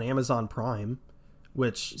series on Amazon Prime,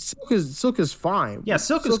 which... Silk is fine. Yeah,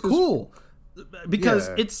 Silk is cool. Because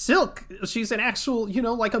it's Silk. She's an actual,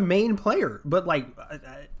 like a main player. But, like,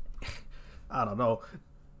 I don't know.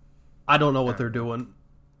 I don't know what they're doing.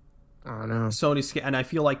 I don't know. Sony's... And I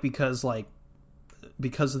feel like because, like,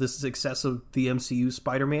 because of the success of the MCU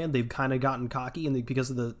Spider-Man, they've kind of gotten cocky, and because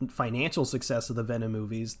of the financial success of the Venom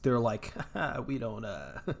movies, they're like, we don't,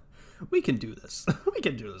 we can do this. We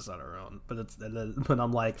can do this on our own. But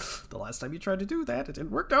I'm like, the last time you tried to do that, it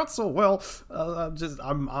didn't work out so well.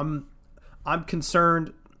 I'm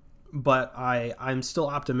concerned, but I'm still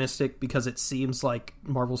optimistic because it seems like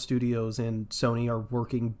Marvel Studios and Sony are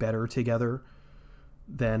working better together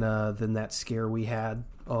than that scare we had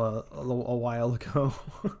a while ago.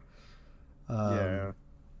 Yeah.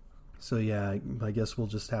 So yeah, I guess we'll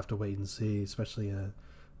just have to wait and see, especially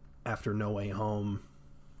after No Way Home.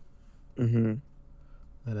 Mm-hmm.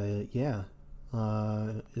 But yeah,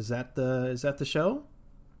 is that the show?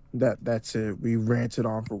 That's it. We ranted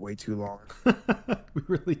on for way too long. We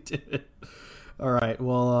really did. All right.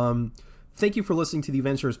 Well, thank you for listening to the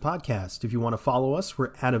Avengers podcast. If you want to follow us,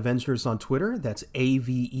 we're at Avengers on Twitter. That's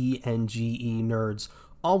AVENGE Nerds,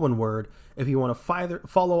 all one word. If you want to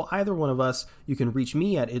follow either one of us, you can reach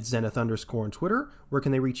me at @itzenith_ on Twitter. Where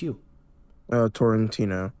can they reach you?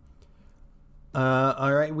 Torrentino.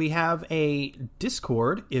 All right. We have a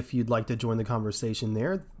Discord if you'd like to join the conversation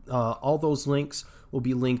there. All those links will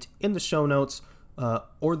be linked in the show notes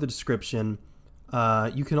or the description.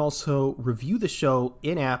 You can also review the show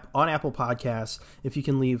in-app on Apple Podcasts. If you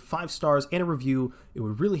can leave 5 stars and a review, it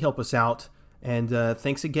would really help us out. And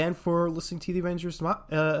thanks again for listening to the Avengers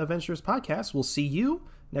podcast. We'll see you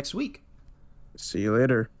next week. See you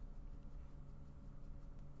later.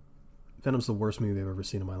 Venom's the worst movie I've ever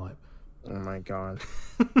seen in my life. Oh my god.